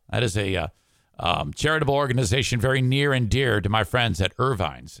CASA. That is a charitable organization very near and dear to my friends at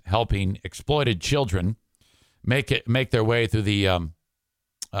Irvine's, helping exploited children make their way through the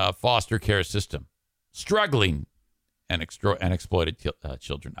foster care system. Struggling and exploited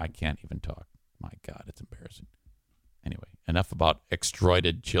children. I can't even talk. My God, it's embarrassing. Anyway, enough about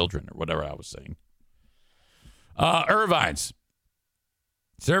exploited children or whatever I was saying. Irvine's.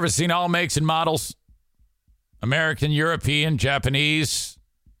 Servicing all makes and models. American, European, Japanese,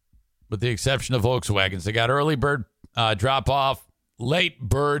 with the exception of Volkswagens. They got early bird drop-off, late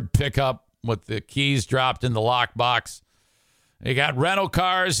bird pickup with the keys dropped in the lockbox. They got rental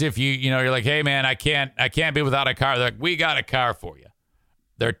cars. If you're like, hey, man, I can't be without a car. They're like, we got a car for you.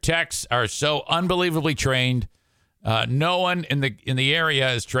 Their techs are so unbelievably trained. No one in the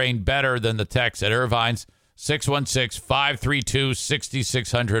area is trained better than the techs at Irvine's.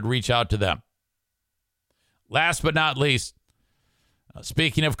 616-532-6600. Reach out to them. Last but not least,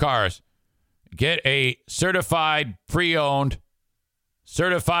 speaking of cars, get a certified pre-owned,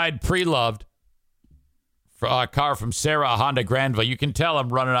 certified pre-loved car from Sarah Honda Granville. You can tell I'm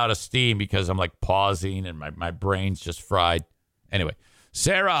running out of steam because I'm like pausing and my brain's just fried. Anyway,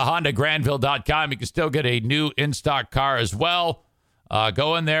 SarahHondaGranville.com. You can still get a new in-stock car as well.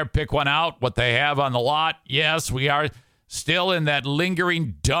 Go in there, pick one out, what they have on the lot. Yes, we are still in that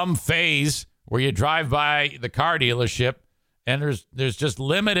lingering dumb phase where you drive by the car dealership and there's just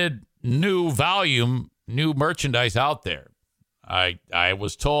limited new volume, new merchandise out there. I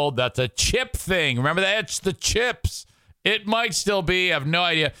was told that's a chip thing. Remember that? It's the chips. It might still be. I have no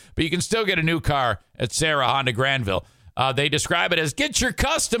idea. But you can still get a new car at Sarah Honda Granville. They describe it as get your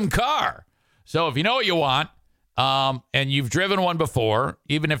custom car. So if you know what you want, and you've driven one before,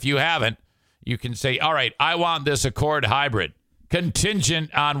 even if you haven't, you can say, all right, I want this Accord Hybrid.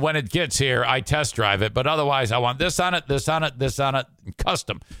 Contingent on when it gets here, I test drive it. But otherwise, I want this on it, this on it, this on it,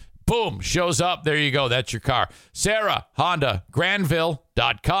 custom. Boom, shows up. There you go. That's your car.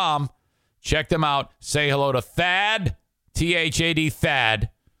 SarahHondaGranville.com. Check them out. Say hello to Thad, Thad, Thad.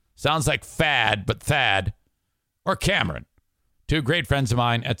 Sounds like fad, but Thad. Or Cameron. Two great friends of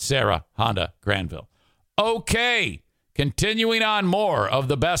mine at Sarah Honda Granville. Okay, continuing on more of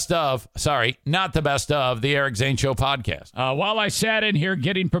the best of, not the best of, the Eric Zane Show podcast. While I sat in here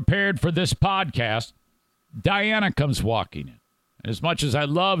getting prepared for this podcast, Diana comes walking in. As much as I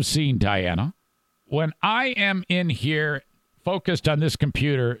love seeing Diana, when I am in here focused on this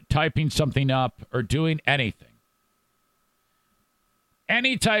computer, typing something up or doing anything,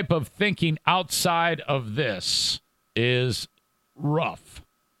 any type of thinking outside of this is rough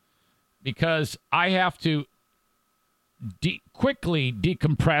because I have to quickly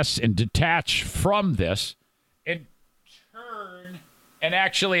decompress and detach from this and turn and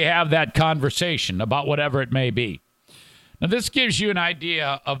actually have that conversation about whatever it may be. Now, this gives you an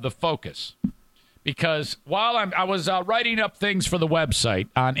idea of the focus because while I was writing up things for the website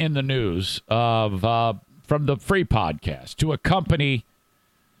on In the News from the free podcast to accompany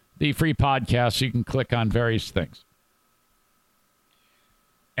the free podcast, so you can click on various things.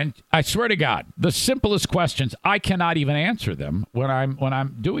 And I swear to God, the simplest questions, I cannot even answer them when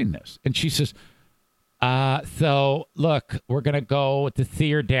I'm doing this. And she says, so look, we're going to go to see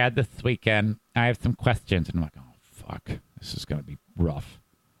your dad this weekend. I have some questions. And I'm like, oh, fuck, this is going to be rough.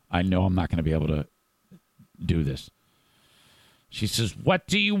 I know I'm not going to be able to do this. She says, what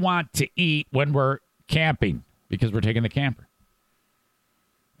do you want to eat when we're camping? Because we're taking the camper.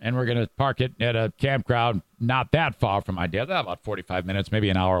 And we're going to park it at a campground not that far from my dad. About 45 minutes, maybe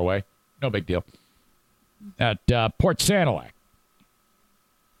an hour away. No big deal. At Port Sanilac.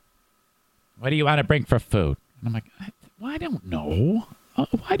 What do you want to bring for food? And I'm like, I don't know.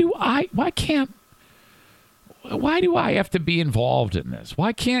 Why do I have to be involved in this?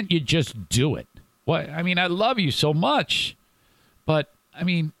 Why can't you just do it? I mean, I love you so much. But, I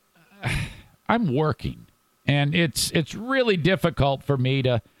mean, I'm working. And it's really difficult for me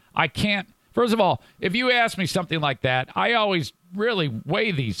I can't. First of all, if you ask me something like that, I always really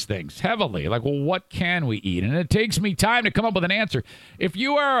weigh these things heavily. Like, well, what can we eat? And it takes me time to come up with an answer. If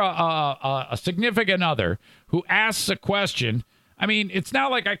you are a significant other who asks a question, I mean, it's not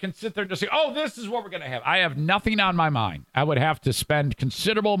like I can sit there and just say, oh, this is what we're going to have. I have nothing on my mind. I would have to spend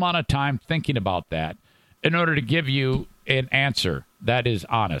considerable amount of time thinking about that in order to give you an answer that is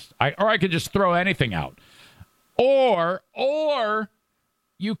honest. Or I could just throw anything out. Or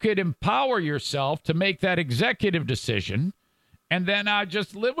you could empower yourself to make that executive decision, and then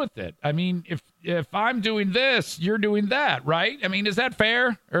just live with it. I mean, if I'm doing this, you're doing that, right? I mean, is that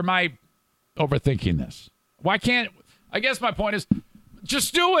fair, or am I overthinking this? Why can't? I guess my point is,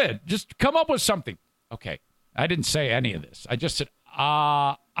 just do it. Just come up with something. Okay, I didn't say any of this. I just said,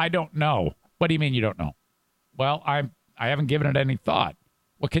 I don't know. What do you mean you don't know? Well, I haven't given it any thought.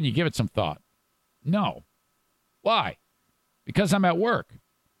 Well, can you give it some thought? No. Why? Because I'm at work.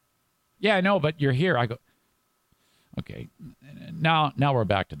 Yeah, I know, but you're here. I go, okay, now we're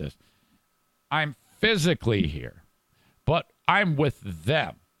back to this. I'm physically here, but I'm with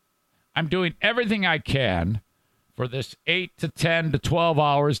them. I'm doing everything I can for this 8 to 10 to 12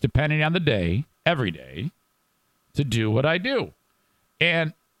 hours, depending on the day, every day, to do what I do.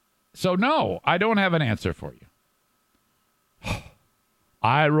 And so, no, I don't have an answer for you.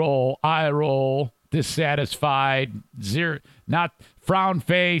 I roll, dissatisfied, zero, not frown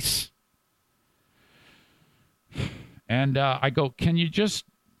face. And I go, can you just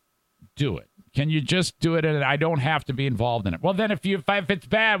do it? Can you just do it and I don't have to be involved in it? Well, then if it's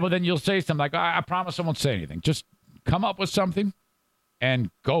bad, well, then you'll say something like, I promise I won't say anything. Just come up with something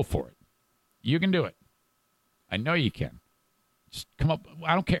and go for it. You can do it. I know you can. Just come up.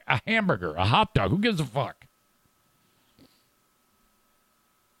 I don't care. A hamburger, a hot dog. Who gives a fuck?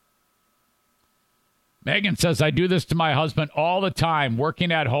 Megan says, I do this to my husband all the time.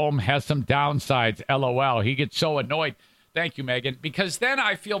 Working at home has some downsides. LOL. He gets so annoyed. Thank you, Megan. Because then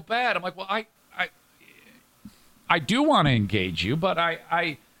I feel bad. I'm like, well, I do want to engage you, but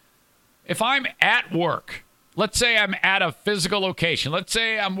if I'm at work, let's say I'm at a physical location. Let's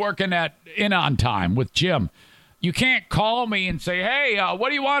say I'm working in on time with Jim. You can't call me and say, hey, what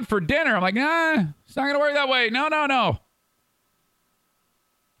do you want for dinner? I'm like, nah, it's not going to work that way. No.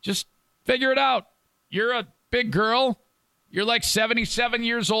 Just figure it out. You're a big girl. You're like 77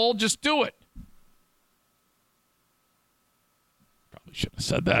 years old. Just do it. Probably shouldn't have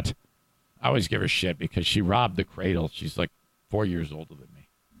said that. I always give her shit because she robbed the cradle. She's like 4 years older than me.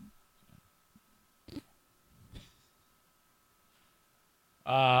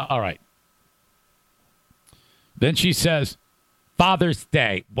 All right. Then she says, Father's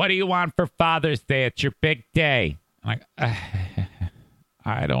Day. What do you want for Father's Day? It's your big day. I'm like,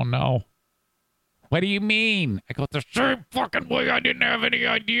 I don't know. What do you mean? I go, the same fucking way I didn't have any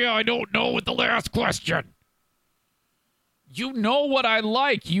idea. I don't know with the last question. You know what I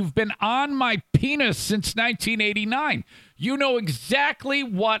like. You've been on my penis since 1989. You know exactly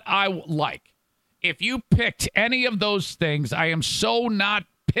what I like. If you picked any of those things, I am so not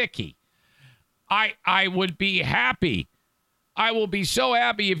picky. I would be happy. I will be so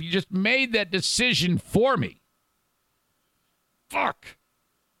happy if you just made that decision for me. Fuck.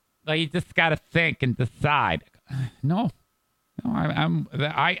 Like, you just got to think and decide. No. No,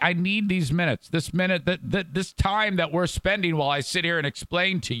 I need these minutes. This minute, this time that we're spending while I sit here and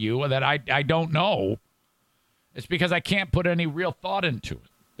explain to you that I don't know. It's because I can't put any real thought into it.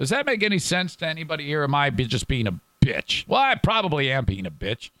 Does that make any sense to anybody here? Am I just being a bitch? Well, I probably am being a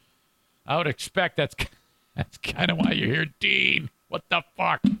bitch. I would expect that's kind of why you're here, Dean. What the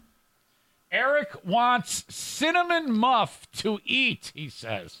fuck? Eric wants cinnamon muff to eat, he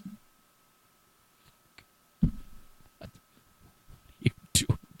says.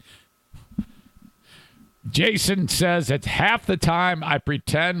 Jason says, it's half the time I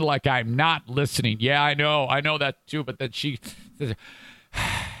pretend like I'm not listening. Yeah, I know that too. But then she says,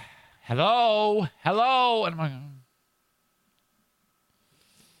 hello. And I'm like,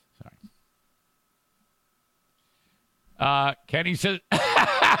 sorry. Kenny says,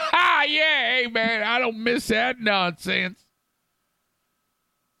 yeah, hey, man, I don't miss that nonsense.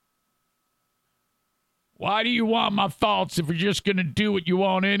 Why do you want my thoughts if you're just going to do what you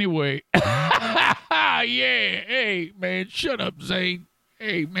want anyway? Yeah, hey, man, shut up, Zane.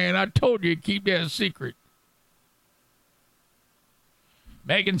 Hey, man, I told you to keep that a secret.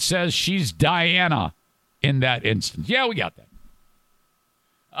 Megan says she's Diana in that instance. Yeah, we got that.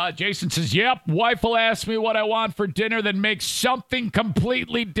 Jason says, yep, wife will ask me what I want for dinner, then make something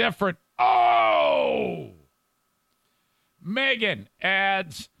completely different. Oh! Megan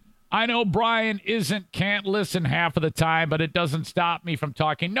adds, I know Brian can't listen half of the time, but it doesn't stop me from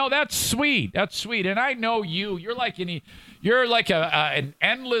talking. No, that's sweet. That's sweet. And I know you. You're like an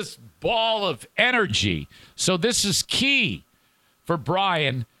endless ball of energy. So this is key for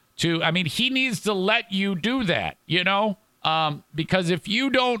Brian he needs to let you do that, because if you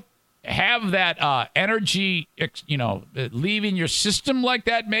don't have that energy, leaving your system like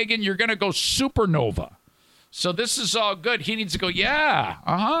that, Megan, you're going to go supernova. So this is all good. He needs to go,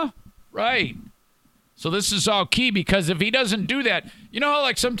 yeah, right. So this is all key, because if he doesn't do that,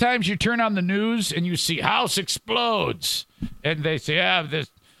 like sometimes you turn on the news and you see house explodes and they say, the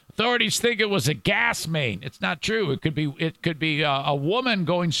authorities think it was a gas main. It's not true. It could be a woman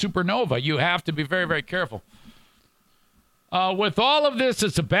going supernova. You have to be very, very careful. With all of this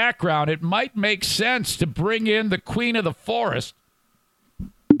as a background, it might make sense to bring in the Queen of the Forest.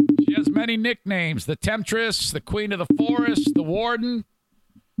 She has many nicknames: the Temptress, the Queen of the Forest, the Warden.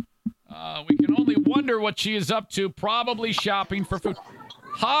 We can only wonder what she is up to, probably shopping for food.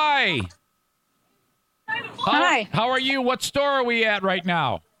 Hi. Hi. How are you? What store are we at right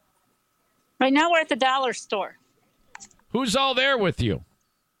now? Right now we're at the dollar store. Who's all there with you?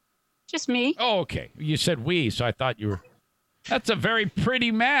 Just me. Oh, okay. You said we, so I thought you were... That's a very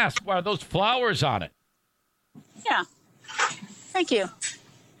pretty mask. Why are those flowers on it? Yeah. Thank you.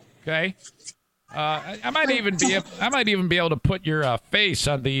 Okay. I might even be able to put your face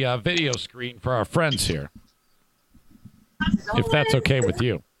on the video screen for our friends here, if that's okay with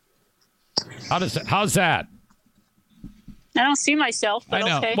you. How's that? I don't see myself, but I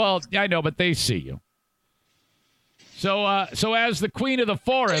know. okay. Well, I know, but they see you. So as the Queen of the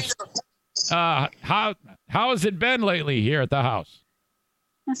Forest, how has it been lately here at the house?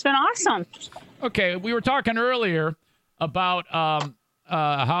 It's been awesome. Okay, we were talking earlier about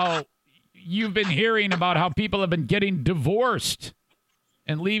how you've been hearing about how people have been getting divorced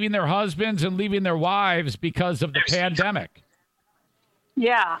and leaving their husbands and leaving their wives because of the pandemic.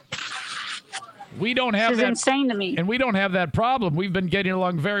 Yeah. We don't have that. It's insane to me. And we don't have that problem. We've been getting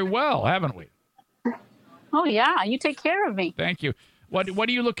along very well, haven't we? Oh, yeah. You take care of me. Thank you. What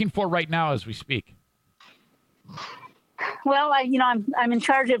are you looking for right now as we speak? Well, I'm in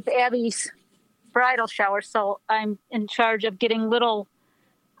charge of Abby's bridal shower, so I'm in charge of getting little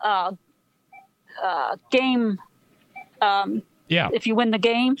game. Yeah. If you win the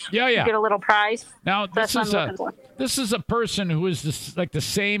game, you get a little prize. Now That's what I'm looking for. This is a person who is the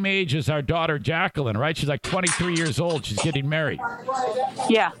same age as our daughter Jacqueline, right? She's like 23 years old. She's getting married.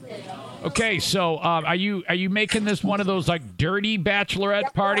 Yeah. Okay, so are you making this one of those like dirty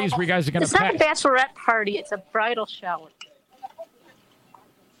bachelorette parties where you guys are going to? It's not a bachelorette party. It's a bridal shower.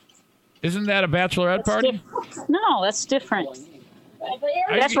 Isn't that a bachelorette party? No, that's different.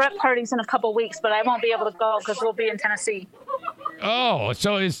 Bachelorette party's in a couple weeks, but I won't be able to go because we'll be in Tennessee. Oh,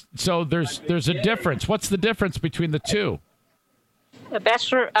 so there's a difference. What's the difference between the two? A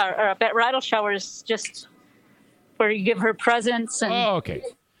bachelor or a bridal shower is just where you give her presents and okay.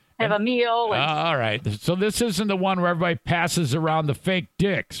 Have a meal. And all right. So this isn't the one where everybody passes around the fake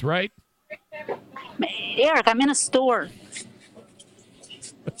dicks, right? Eric, I'm in a store.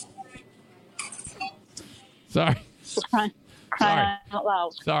 Sorry. Crying out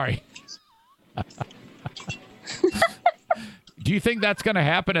loud. Sorry. Do you think that's going to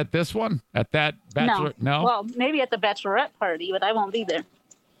happen at this one? At that bachelor? No. Well, maybe at the bachelorette party, but I won't be there.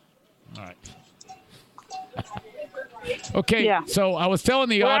 All right. Okay. Yeah. So I was telling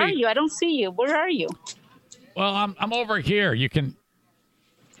the Where audience. are you? I don't see you. Where are you? Well, I'm over here. You can,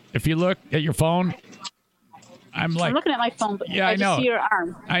 if you look at your phone, I'm looking at my phone, but yeah, I I know. just see your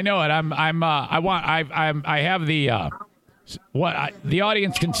arm. I know it. I have the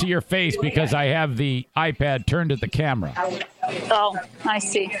audience can see your face because I have the iPad turned at the camera. Oh, I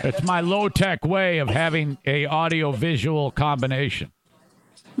see. It's my low-tech way of having a audio-visual combination.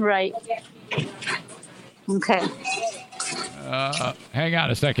 Right. Okay. Hang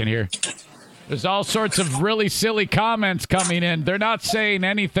on a second here. There's all sorts of really silly comments coming in. They're not saying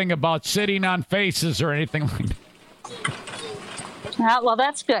anything about sitting on faces or anything like that. Well,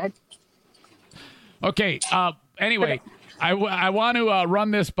 that's good. Okay. Anyway, I want to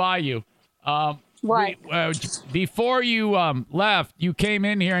run this by you. What? Before you left, you came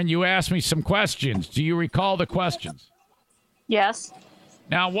in here and you asked me some questions. Do you recall the questions? Yes.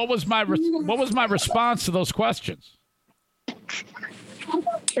 Now, what was my response to those questions?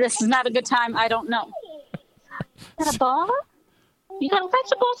 This is not a good time. I don't know. Is that a ball? You got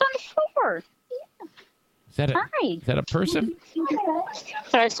vegetables on the floor. Is that Hi. Is that a person?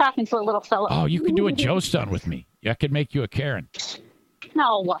 Sorry, I was talking to a little fellow. Oh, you can do a Joe stun with me. I could make you a Karen.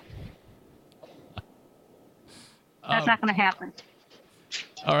 No. That's not going to happen.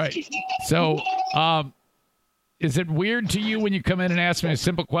 All right. So, is it weird to you when you come in and ask me a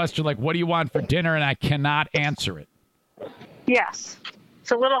simple question like, what do you want for dinner? And I cannot answer it. Yes.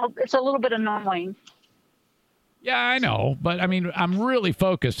 It's a little bit annoying. Yeah, I know. But I mean, I'm really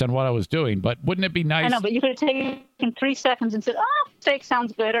focused on what I was doing, but wouldn't it be nice? I know, but you could have taken 3 seconds and said, oh, steak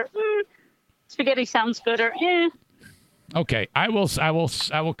sounds good, or spaghetti sounds good, or eh. Okay. I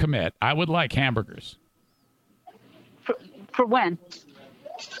will commit. I would like hamburgers. For when?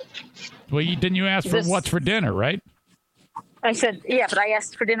 Well, didn't you ask for what's for dinner, right? I said, yeah, but I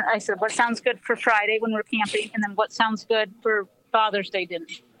asked for dinner. I said, what sounds good for Friday when we're camping? And then what sounds good for Father's Day dinner?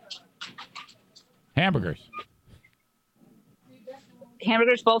 Hamburgers.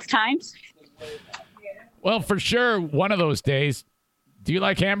 Hamburgers both times? Well, for sure, one of those days. Do you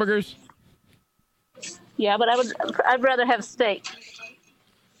like hamburgers? Yeah, but I'd rather have steak.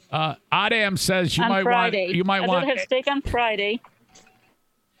 Adam says you on might Friday. want. You might I'd want. rather have steak on Friday.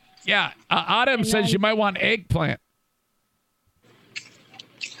 Yeah, Adam says you might want eggplant.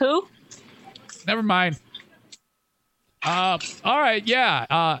 Who? Never mind. All right,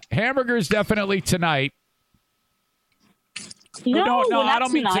 yeah. Hamburgers definitely tonight. No, I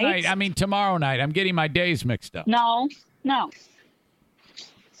don't mean tonight. I mean tomorrow night. I'm getting my days mixed up. No.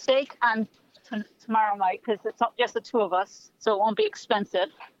 Steak on tomorrow night because it's just the two of us, so it won't be expensive.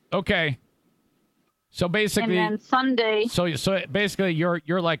 Okay. So basically, and then Sunday. So basically,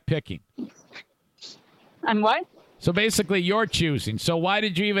 you're like picking. I'm what? So basically, you're choosing. So why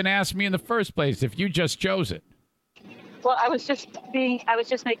did you even ask me in the first place if you just chose it? Well, I was just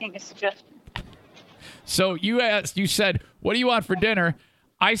making a suggestion. So you said, what do you want for dinner?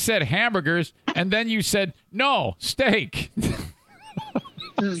 I said hamburgers, and then you said, no, steak.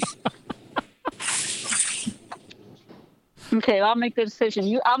 Okay, I'll make the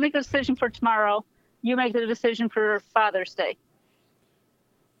decision. I'll make the decision for tomorrow. You make the decision for Father's Day.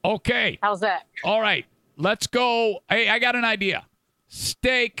 Okay. How's that? All right. Let's go. Hey, I got an idea.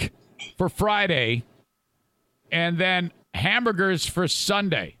 Steak for Friday, and then hamburgers for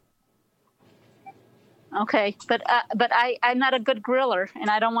Sunday. Okay, but I'm not a good griller, and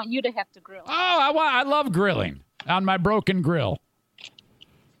I don't want you to have to grill. Oh, I love grilling on my broken grill.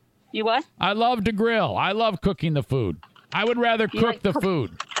 You what? I love to grill. I love cooking the food. I would rather cook the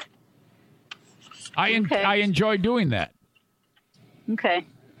food. I enjoy doing that. Okay.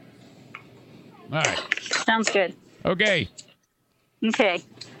 All right. Sounds good. Okay. Okay.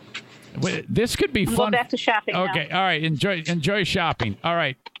 This could be fun. Go back to shopping. Okay. Now. All right. Enjoy shopping. All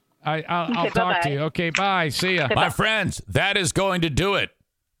right. I'll talk to you. Okay. Bye. See ya. Okay, My friends, that is going to do it.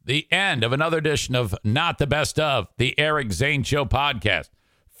 The end of another edition of Not the Best of the Eric Zane Show podcast.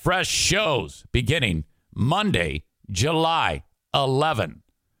 Fresh shows beginning Monday, July 11,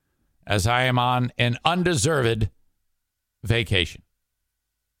 as I am on an undeserved vacation.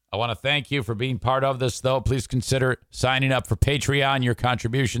 I want to thank you for being part of this, though. Please consider signing up for Patreon. Your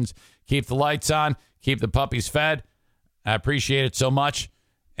contributions keep the lights on, keep the puppies fed. I appreciate it so much.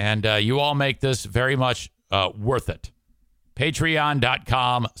 And you all make this very much worth it.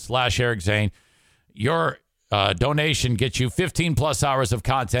 Patreon.com/Eric Zane. Your donation gets you 15 plus hours of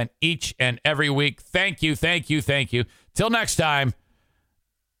content each and every week. Thank you. Till next time,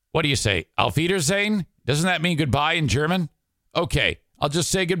 what do you say? Auf Wiedersehen? Doesn't that mean goodbye in German? Okay, I'll just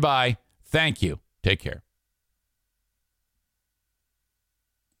say goodbye. Thank you. Take care.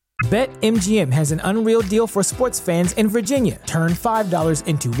 BetMGM has an unreal deal for sports fans in Virginia. Turn $5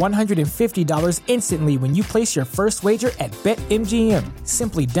 into $150 instantly when you place your first wager at BetMGM.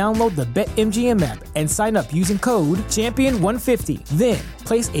 Simply download the BetMGM app and sign up using code Champion150. Then,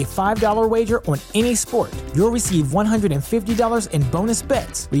 place a $5 wager on any sport. You'll receive $150 in bonus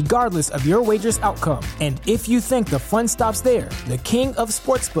bets, regardless of your wager's outcome. And if you think the fun stops there, the king of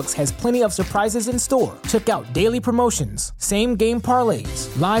sportsbooks has plenty of surprises in store. Check out daily promotions, same-game parlays,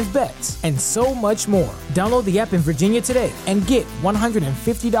 live bets, and so much more. Download the app in Virginia today and get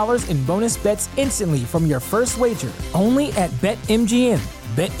 $150 in bonus bets instantly from your first wager. Only at BetMGM.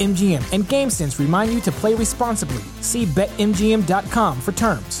 BetMGM and GameSense remind you to play responsibly. See BetMGM.com for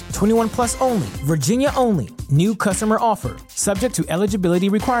terms. 21 plus only. Virginia only. New customer offer. Subject to eligibility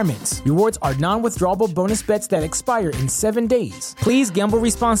requirements. Rewards are non-withdrawable bonus bets that expire in 7 days. Please gamble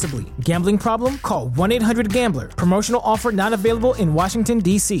responsibly. Gambling problem? Call 1-800-GAMBLER. Promotional offer not available in Washington,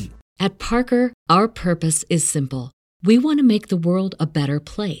 D.C. At Parker, our purpose is simple. We want to make the world a better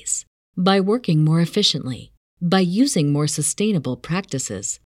place by working more efficiently, by using more sustainable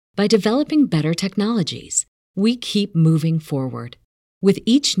practices, by developing better technologies. We keep moving forward. With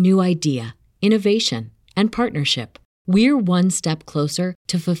each new idea, innovation, and partnership, we're one step closer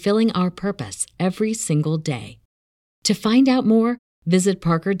to fulfilling our purpose every single day. To find out more, visit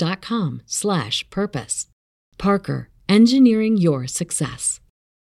parker.com/purpose. Parker, engineering your success.